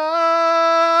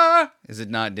star. Is it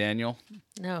not Daniel?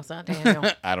 No, it's not Daniel.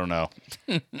 I don't know.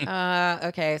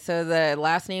 Okay, so the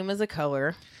last name is a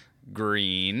color.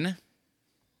 Green.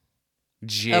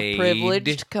 Jade. A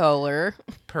privileged color.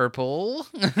 Purple.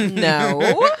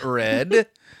 No. Red.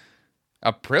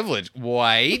 A privileged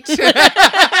white.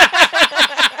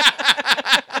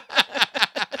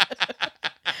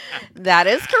 That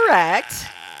is correct.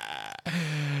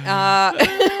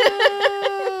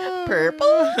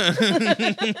 Purple.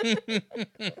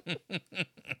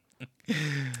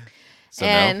 So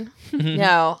And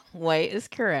no, white is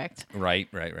correct. no. Right.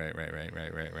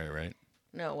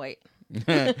 No, white.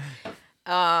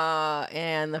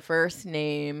 And the first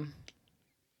name.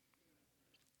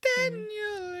 Daniel,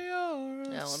 you're a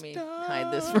No, let me star.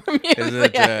 hide this from you. Is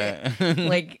it,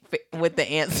 like with the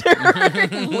answer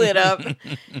lit up.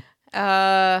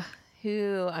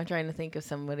 Who I'm trying to think of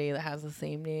somebody that has the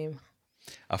same name.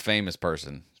 a famous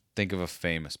person? Think of a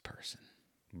famous person,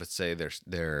 but say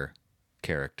their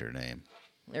character name.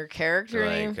 Their character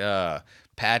name. Like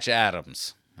Patch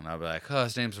Adams, and I'll be like, oh,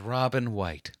 his name's Robin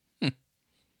White.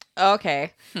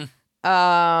 Okay.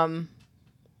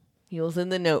 He was in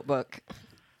The Notebook.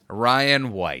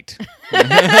 Ryan White. Is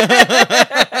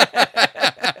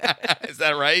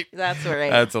that right? That's right.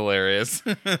 That's hilarious.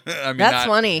 I mean, That's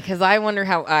funny because I wonder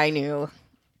how I knew.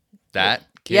 That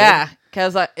kid? Yeah,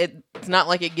 because it's not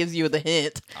like it gives you the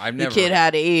hint. I've The never. kid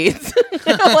had AIDS.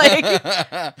 Like,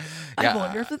 I Yeah,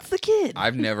 wonder if it's the kid.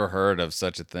 I've never heard of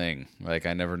such a thing. Like,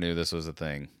 I never knew this was a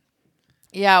thing.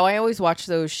 Yeah, well, I always watch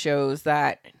those shows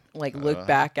that like look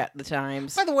back at the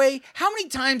times. By the way, how many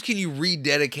times can you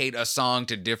rededicate a song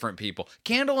to different people?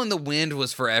 Candle in the Wind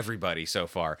was for everybody so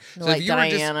far. So Like if you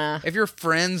Diana. if you're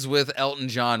friends with Elton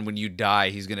John when you die,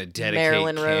 he's going to dedicate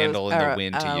Marilyn Candle Rose, in the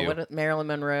Wind to you. Marilyn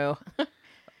Monroe.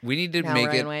 We need to Now make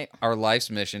Ryan it White. our life's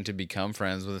mission to become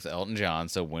friends with Elton John.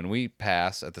 So when we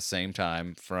pass at the same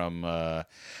time from, I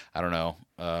don't know,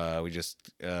 we just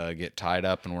get tied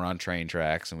up and we're on train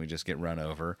tracks and we just get run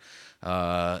over,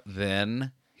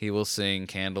 then he will sing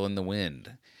Candle in the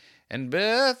Wind. And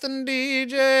Beth and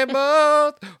DJ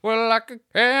both were like a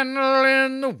candle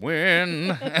in the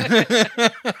wind.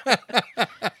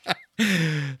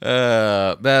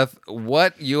 Beth,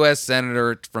 what U.S.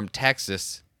 Senator from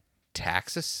Texas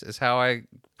is how I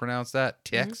pronounce that?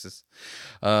 Texas.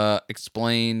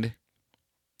 Explained.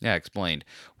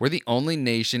 We're the only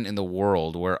nation in the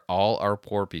world where all our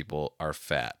poor people are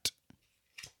fat.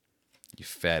 You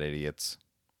fat idiots.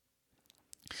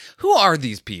 Who are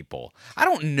these people? I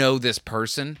don't know this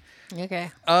person.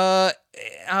 Okay.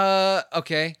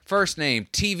 Okay. First name,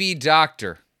 TV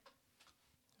doctor.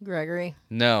 Gregory.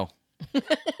 No.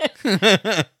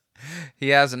 He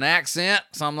has an accent,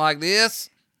 something like this.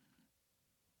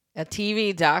 A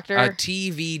TV doctor. A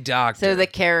TV doctor. So the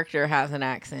character has an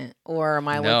accent, or am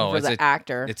I looking for the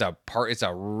actor? It's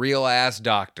a real ass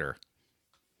doctor.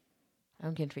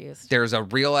 I'm confused. There's a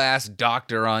real ass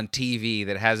doctor on TV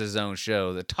that has his own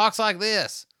show that talks like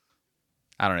this.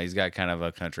 I don't know. He's got kind of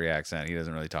a country accent. He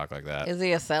doesn't really talk like that. Is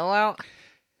he a sellout?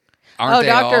 Aren't they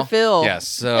Dr. all? Phil. Yes.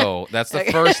 So that's the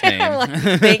first name. Like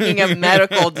thinking of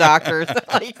medical doctors.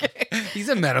 Like, He's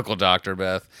a medical doctor,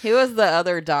 Beth. who was the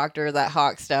other doctor that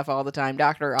hawks stuff all the time?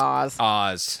 Dr. Oz.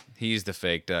 Oz. He's the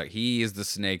fake doctor. He is the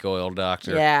snake oil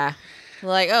doctor. Yeah.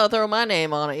 Like, oh, throw my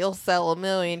name on it. You'll sell 1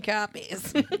 million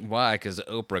copies. Why? Because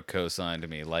Oprah co-signed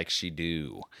me like she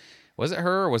do. Was it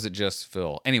her or was it just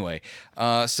Phil? Anyway,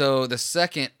 so the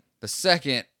second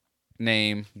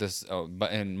name.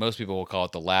 And most people will call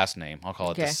it the last name. I'll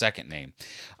call it the Okay. second name.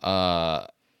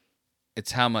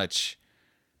 It's how much.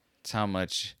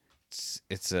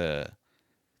 It's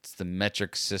the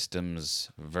metric system's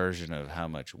version of how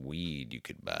much weed you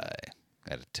could buy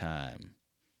at a time.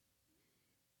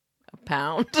 A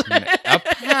pound. A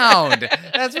pound.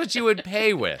 That's what you would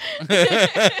pay with.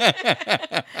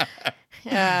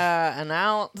 An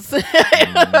ounce.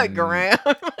 A gram.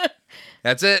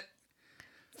 That's it.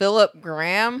 Philip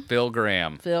Graham. Phil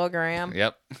Graham. Phil Graham.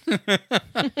 Yep.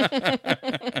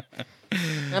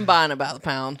 I'm buying about the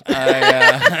pound.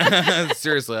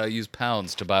 Seriously, I use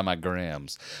pounds to buy my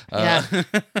grams. Yeah.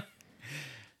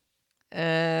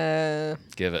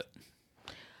 Give it.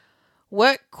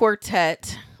 What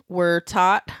quartet were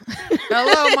taught?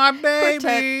 Hello, my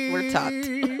baby. Quartet were taught.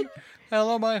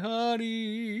 Hello, my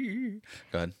honey.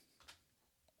 Go ahead.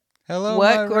 Hello, my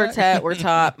What quartet were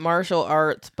taught martial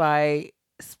arts by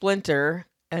Splinter,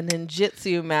 a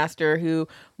ninjutsu master who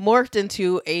morphed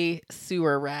into a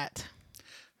sewer rat?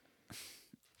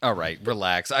 All right,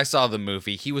 relax. I saw the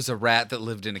movie. He was a rat that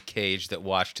lived in a cage that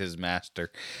watched his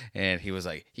master, and he was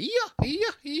like, yeah,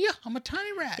 I'm a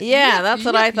tiny rat. Yeah, that's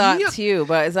what I thought yeah." too.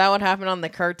 But is that what happened on the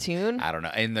cartoon? I don't know.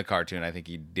 In the cartoon, I think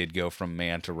he did go from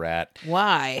man to rat.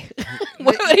 Why?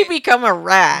 Why would he become a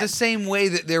rat? The same way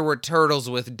that there were turtles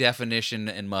with definition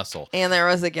and muscle. And there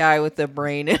was a guy with a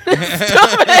brain in his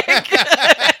stomach.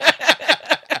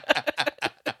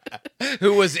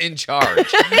 Who was in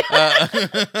charge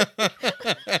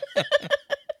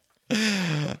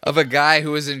of a guy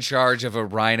who was in charge of a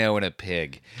rhino and a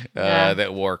pig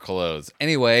that wore clothes.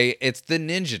 Anyway, it's the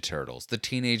Ninja Turtles, the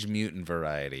Teenage Mutant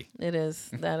variety. It is.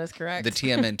 That is correct. The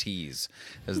TMNTs,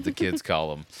 as the kids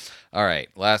call them. All right,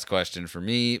 last question for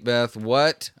me, Beth.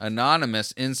 What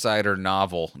anonymous insider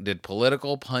novel did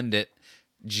political pundit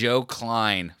Joe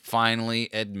Klein finally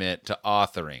admit to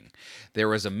authoring? There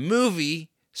was a movie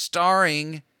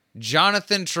starring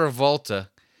Jonathan Travolta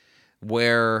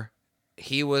where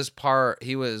he was playing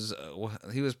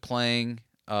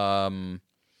I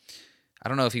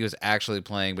don't know if he was actually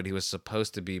playing, but he was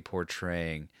supposed to be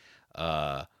portraying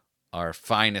our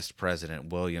finest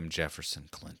president, William Jefferson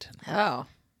Clinton. Oh.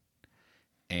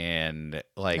 And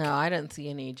like, no, I didn't see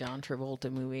any John Travolta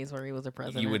movies where he was a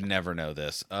president. you would never know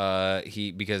this.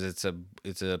 Because it's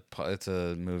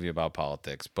a movie about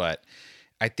politics, but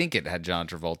I think it had John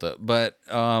Travolta. But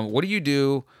what do you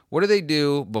do? What do they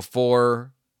do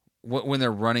before when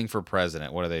they're running for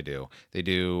president? What do? They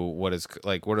do what is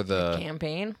like? What are the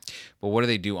campaign? Well, what do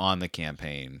they do on the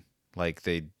campaign? Like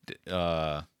they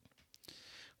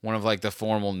one of like the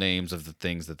formal names of the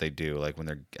things that they do. Like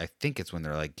when I think it's when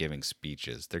they're like giving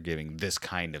speeches. They're giving this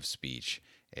kind of speech,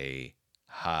 a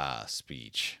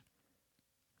speech.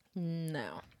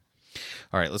 No.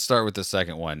 All right, let's start with the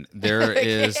second one. There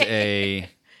is a...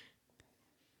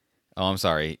 Oh, I'm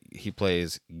sorry. He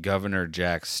plays Governor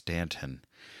Jack Stanton.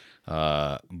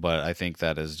 But I think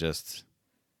that is just...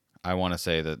 I want to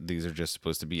say that these are just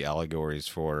supposed to be allegories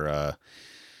for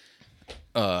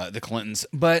the Clintons.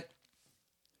 But,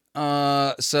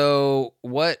 so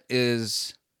what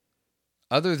is...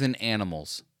 Other than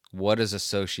animals, what is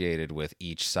associated with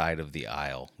each side of the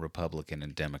aisle, Republican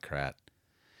and Democrat?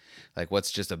 Like,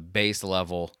 what's just a base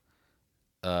level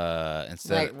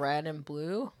instead Like red and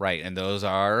blue? Right, and those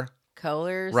are...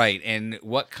 Colors? Right, and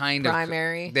what kind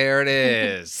Primary. of... There it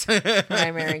is.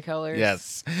 Primary colors?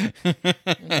 Yes.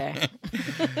 Okay.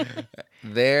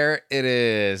 There it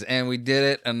is. And we did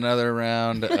it. Another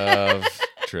round of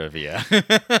trivia.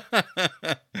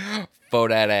 For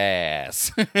that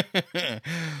ass.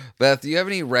 Beth, do you have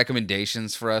any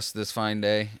recommendations for us this fine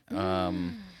day?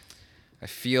 I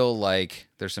feel like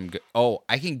there's some good... Oh,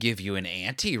 I can give you an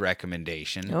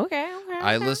anti-recommendation. Okay.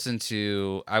 I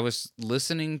was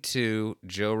listening to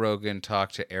Joe Rogan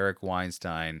talk to Eric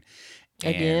Weinstein.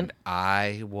 Again? And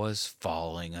I was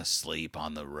falling asleep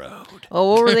on the road.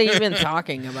 Oh, what were they even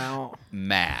talking about?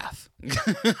 Math.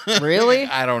 Really?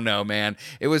 I don't know, man.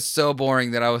 It was so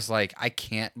boring that I was like, I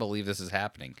can't believe this is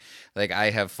happening. Like, I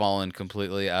have fallen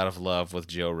completely out of love with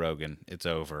Joe Rogan. It's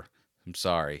over. I'm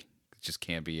sorry. It just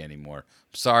can't be anymore.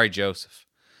 I'm sorry, Joseph.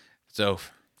 It's over.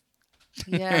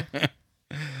 Yeah.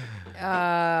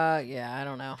 Yeah, I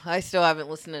don't know. I still haven't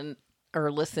listened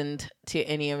to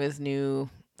any of his new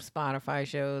Spotify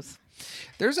shows.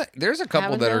 There's a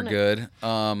couple Haven't that are done good.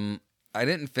 I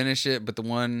didn't finish it, but the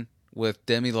one with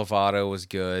Demi Lovato was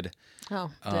good.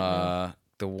 Oh, didn't know.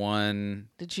 The one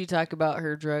Did she talk about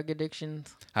her drug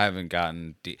addictions? I haven't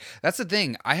gotten that's the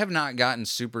thing. I have not gotten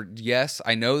super. Yes,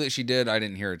 I know that she did. I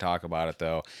didn't hear her talk about it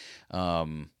though.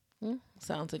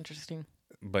 Sounds interesting.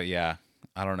 But yeah,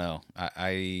 I don't know.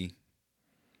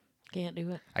 Can't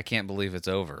do it. I can't believe it's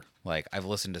over. Like, I've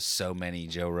listened to so many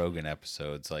Joe Rogan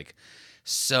episodes, like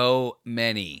so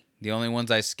many. The only ones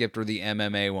I skipped were the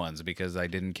MMA ones because I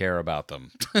didn't care about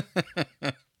them.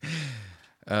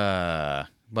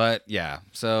 But yeah,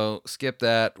 so skip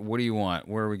that. What do you want?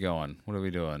 Where are we going? What are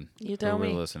we doing? You tell what are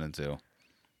me. we listening to?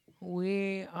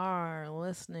 We are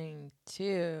listening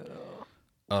to.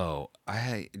 Oh,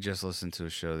 I just listened to a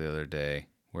show the other day.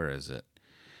 Where is it?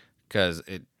 Because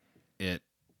it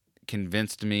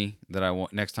convinced me that I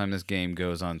want next time this game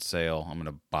goes on sale, I'm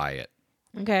gonna buy it.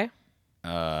 Okay.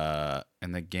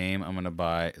 And the game I'm gonna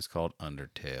buy is called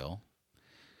Undertale.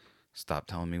 Stop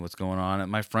telling me what's going on at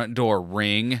my front door.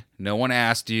 Ring. No one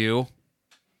asked you.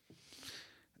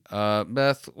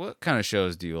 Beth, what kind of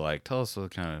shows do you like? Tell us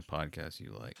what kind of podcasts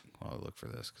you like while I look for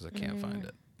this because I can't find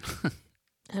it.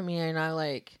 I mean, I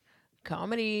like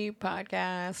comedy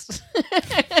podcasts.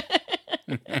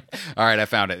 All right, I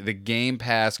found it. The Game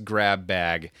Pass grab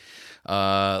bag.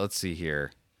 Let's see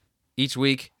here. Each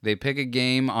week, they pick a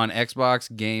game on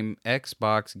Xbox Game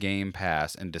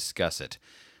Pass and discuss it.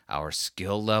 Our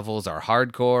skill levels are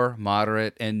hardcore,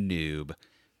 moderate, and noob.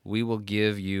 We will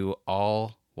give you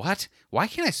all... What? Why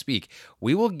can't I speak?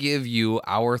 We will give you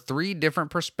our 3 different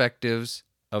perspectives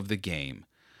of the game.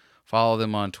 Follow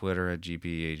them on Twitter at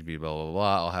GPHB, blah, blah,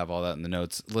 blah. I'll have all that in the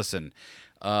notes. Listen,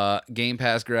 Game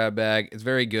Pass grab bag. It's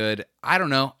very good. I don't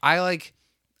know. I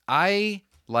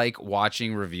like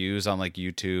watching reviews on like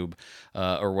YouTube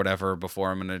or whatever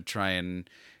before I'm going to try and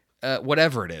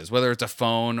whatever it is, whether it's a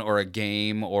phone or a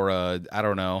game or I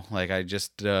don't know. Like I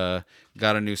just got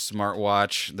a new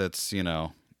smartwatch that's, it's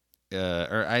not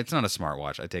a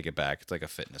smartwatch. I take it back. It's like a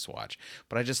fitness watch.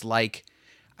 But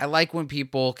I like when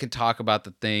people can talk about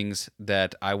the things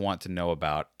that I want to know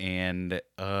about. And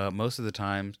most of the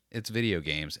time, it's video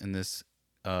games. And this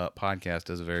podcast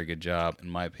does a very good job, in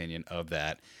my opinion, of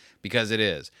that. Because it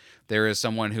is. There is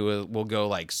someone who will go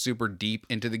like super deep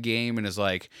into the game and is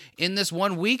like, in this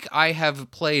 1 week, I have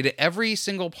played every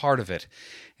single part of it.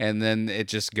 And then it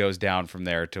just goes down from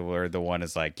there to where the one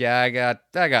is like, yeah, I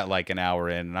got like an hour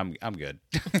in and I'm good.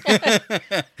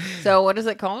 So what is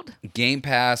it called? Game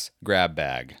Pass grab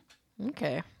bag.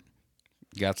 Okay.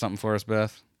 Got something for us,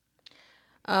 Beth?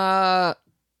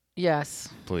 Yes.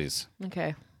 Please.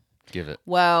 Okay. Give it.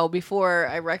 Well, before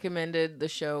I recommended the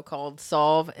show called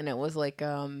Solve, and it was like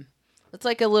it's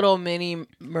like a little mini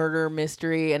murder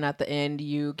mystery, and at the end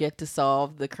you get to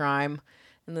solve the crime,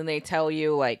 and then they tell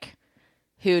you like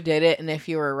who did it and if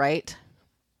you were right.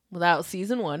 Without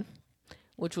season 1,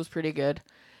 which was pretty good.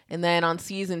 And then on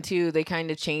season 2, they kind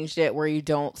of changed it where you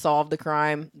don't solve the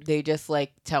crime. They just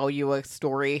like tell you a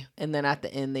story, and then at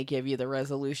the end they give you the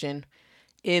resolution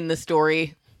in the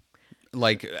story.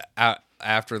 Like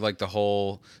after like the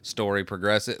whole story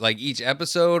progresses, like each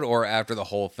episode, or after the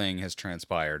whole thing has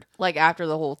transpired. Like after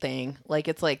the whole thing, like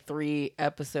it's like 3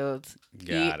 episodes.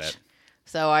 Got each. it.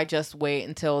 So I just wait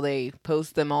until they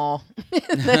post them all,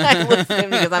 and then I listen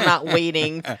because I'm not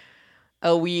waiting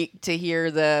a week to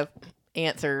hear the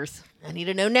answers. I need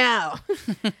to know now.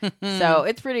 So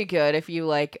it's pretty good if you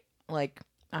like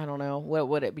I don't know, what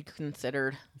would it be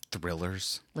considered?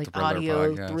 Thrillers, like thriller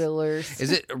audio podcast. thrillers.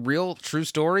 Is it real true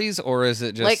stories or is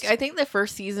it just like I think the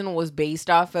first season was based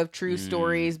off of true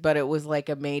stories, but it was like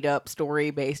a made up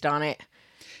story based on it.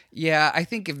 Yeah, I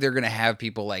think if they're gonna have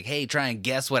people like, hey, try and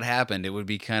guess what happened, it would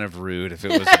be kind of rude if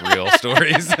it was real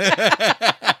stories.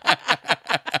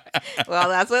 Well,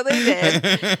 that's what they did.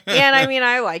 And I mean,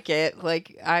 I like it.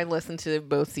 Like I listened to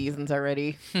both seasons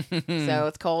already. So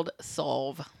it's called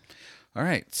Solve. All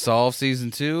right, Solve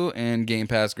Season 2 and Game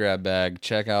Pass Grab Bag.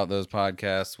 Check out those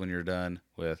podcasts when you're done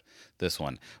with this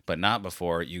one. But not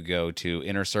before you go to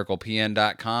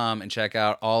InnerCirclePN.com and check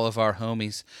out all of our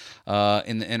homies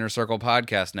in the Inner Circle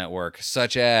Podcast Network,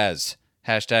 such as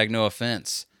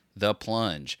 #NoOffense, The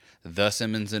Plunge, The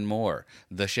Simmons and More,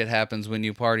 The Shit Happens When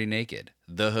You Party Naked,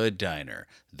 The Hood Diner,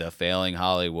 The Failing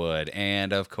Hollywood,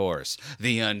 and, of course,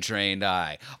 The Untrained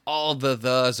Eye. All the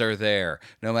thes are there.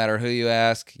 No matter who you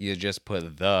ask, you just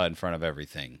put the in front of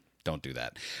everything. Don't do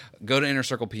that. Go to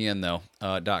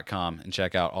InnerCirclePN.com and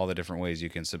check out all the different ways you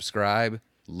can subscribe,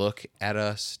 look at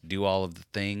us, do all of the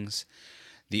things.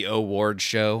 The award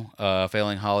show,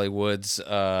 Failing Hollywood's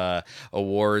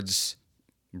awards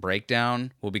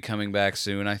breakdown will be coming back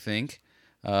soon, I think.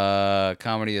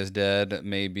 Comedy is Dead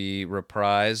may be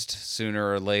reprised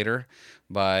sooner or later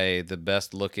by the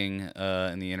best looking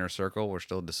in the inner circle. We're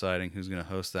still deciding who's going to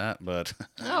host that, but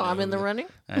I'm in the running.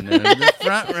 I know who the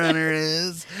front runner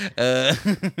is.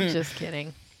 Just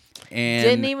kidding. And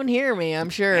Didn't even hear me, I'm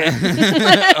sure.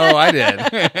 oh, I did.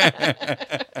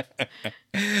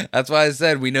 That's why I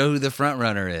said we know who the front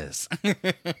runner is.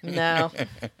 No.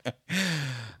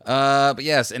 But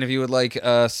yes, and if you would like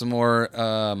some more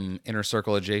Inner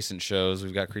Circle adjacent shows,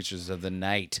 we've got Creatures of the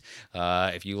Night.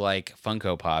 If you like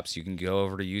Funko Pops, you can go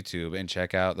over to YouTube and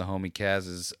check out the homie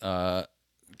Kaz's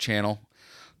channel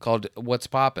called What's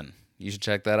Poppin'. You should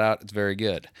check that out. It's very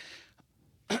good.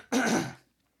 I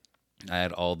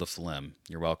had all the phlegm.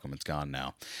 You're welcome. It's gone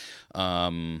now.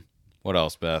 What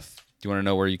else, Beth? Do you want to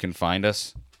know where you can find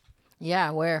us?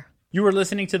 Yeah, where? You are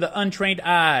listening to The Untrained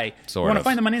Eye. Sort you want of. to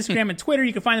find them on Instagram and Twitter,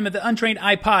 you can find them at The Untrained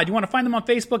Eye Pod. You want to find them on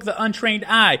Facebook, The Untrained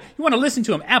Eye. You want to listen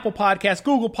to them, Apple Podcasts,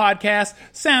 Google Podcasts,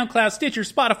 SoundCloud, Stitcher,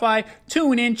 Spotify,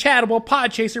 TuneIn, Chattable,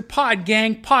 Podchaser,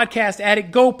 Podgang, Podcast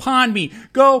Addict, Go Pond Me.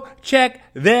 Go check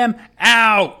them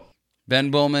out.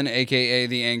 Ben Bullman, a.k.a.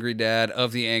 The Angry Dad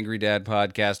of the Angry Dad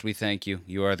Podcast, we thank you.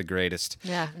 You are the greatest.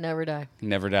 Yeah, never die.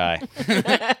 Never die.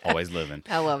 Always living.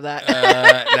 I love that.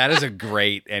 That is a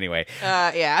great... Anyway.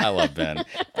 Yeah. I love Ben.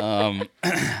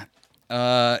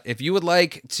 If you would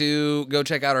like to go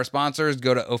check out our sponsors,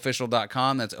 go to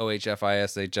official.com. That's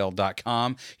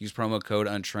ohfishl.com. Use promo code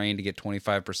Untrained to get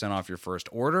 25% off your first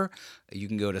order. You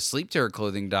can go to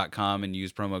sleepterrorclothing.com and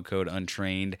use promo code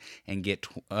Untrained and get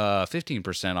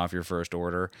 15% off your first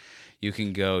order. You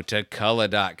can go to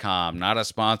Cullah.com. Not a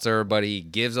sponsor, but he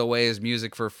gives away his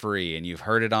music for free, and you've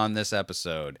heard it on this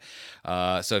episode.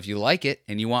 So if you like it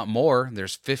and you want more,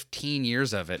 there's 15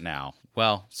 years of it now.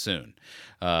 Well, soon.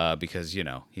 Because, you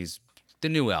know, the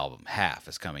new album, Half,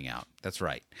 is coming out. That's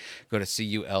right. Go to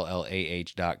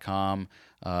cullah.com.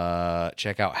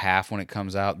 Check out Half when it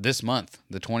comes out this month,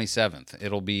 the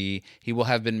 27th. He will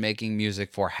have been making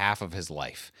music for half of his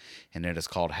life, and it is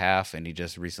called Half, and he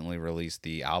just recently released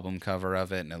the album cover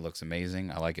of it, and it looks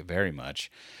amazing. I like it very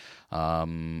much.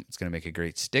 It's going to make a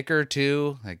great sticker,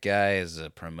 too. That guy is a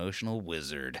promotional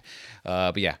wizard.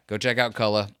 But yeah, go check out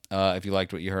Cullah if you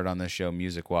liked what you heard on this show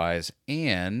music-wise.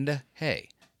 And, hey,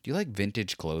 do you like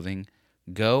vintage clothing?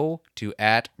 Go to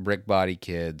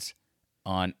 @BrickBodyKids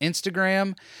on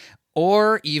Instagram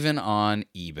or even on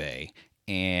eBay.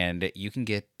 And you can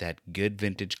get that good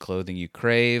vintage clothing you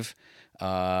crave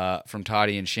from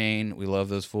Toddy and Shane. We love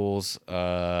those fools.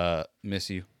 Miss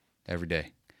you every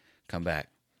day. Come back.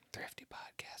 Thrifty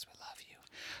Podcast, we love you.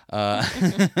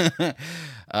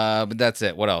 But that's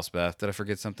it. What else, Beth? Did I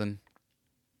forget something?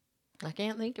 I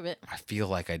can't think of it. I feel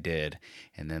like I did.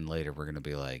 And then later we're going to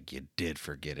be like, you did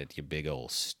forget it, you big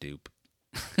old stoop.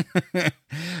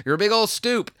 You're a big old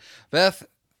stoop. Beth,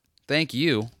 thank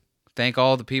you. Thank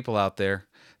all the people out there.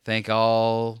 Thank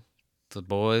all the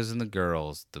boys and the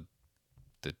girls, the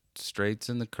straights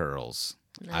and the curls.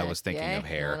 I was thinking of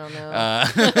hair. I don't know.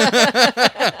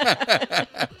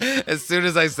 As soon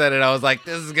as I said it, I was like,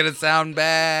 this is going to sound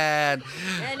bad.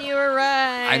 And you were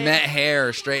right. I meant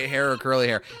hair, straight hair or curly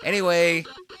hair. Anyway,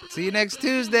 see you next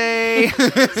Tuesday.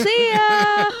 See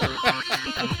ya.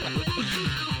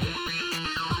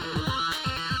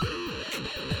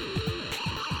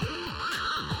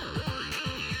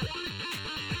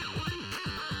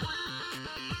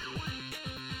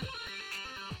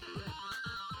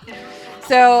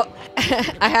 So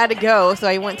I had to go, so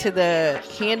I went to the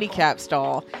handicap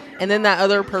stall, and then that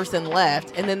other person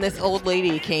left, and then this old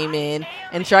lady came in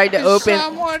and tried to open.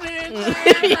 Someone in there.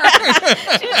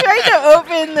 Yeah, she tried to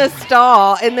open the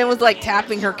stall, and then was like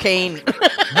tapping her cane. Gotta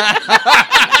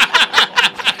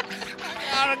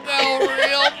go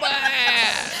real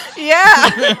bad. Yeah,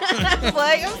 I was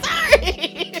like, I'm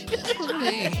sorry.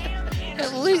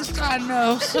 At least I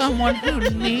know someone who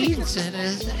needs it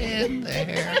is in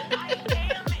there.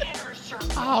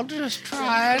 I'll just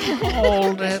try and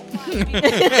hold it.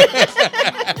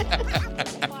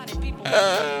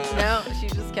 No, she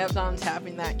just kept on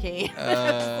tapping that cane.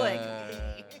 I was like.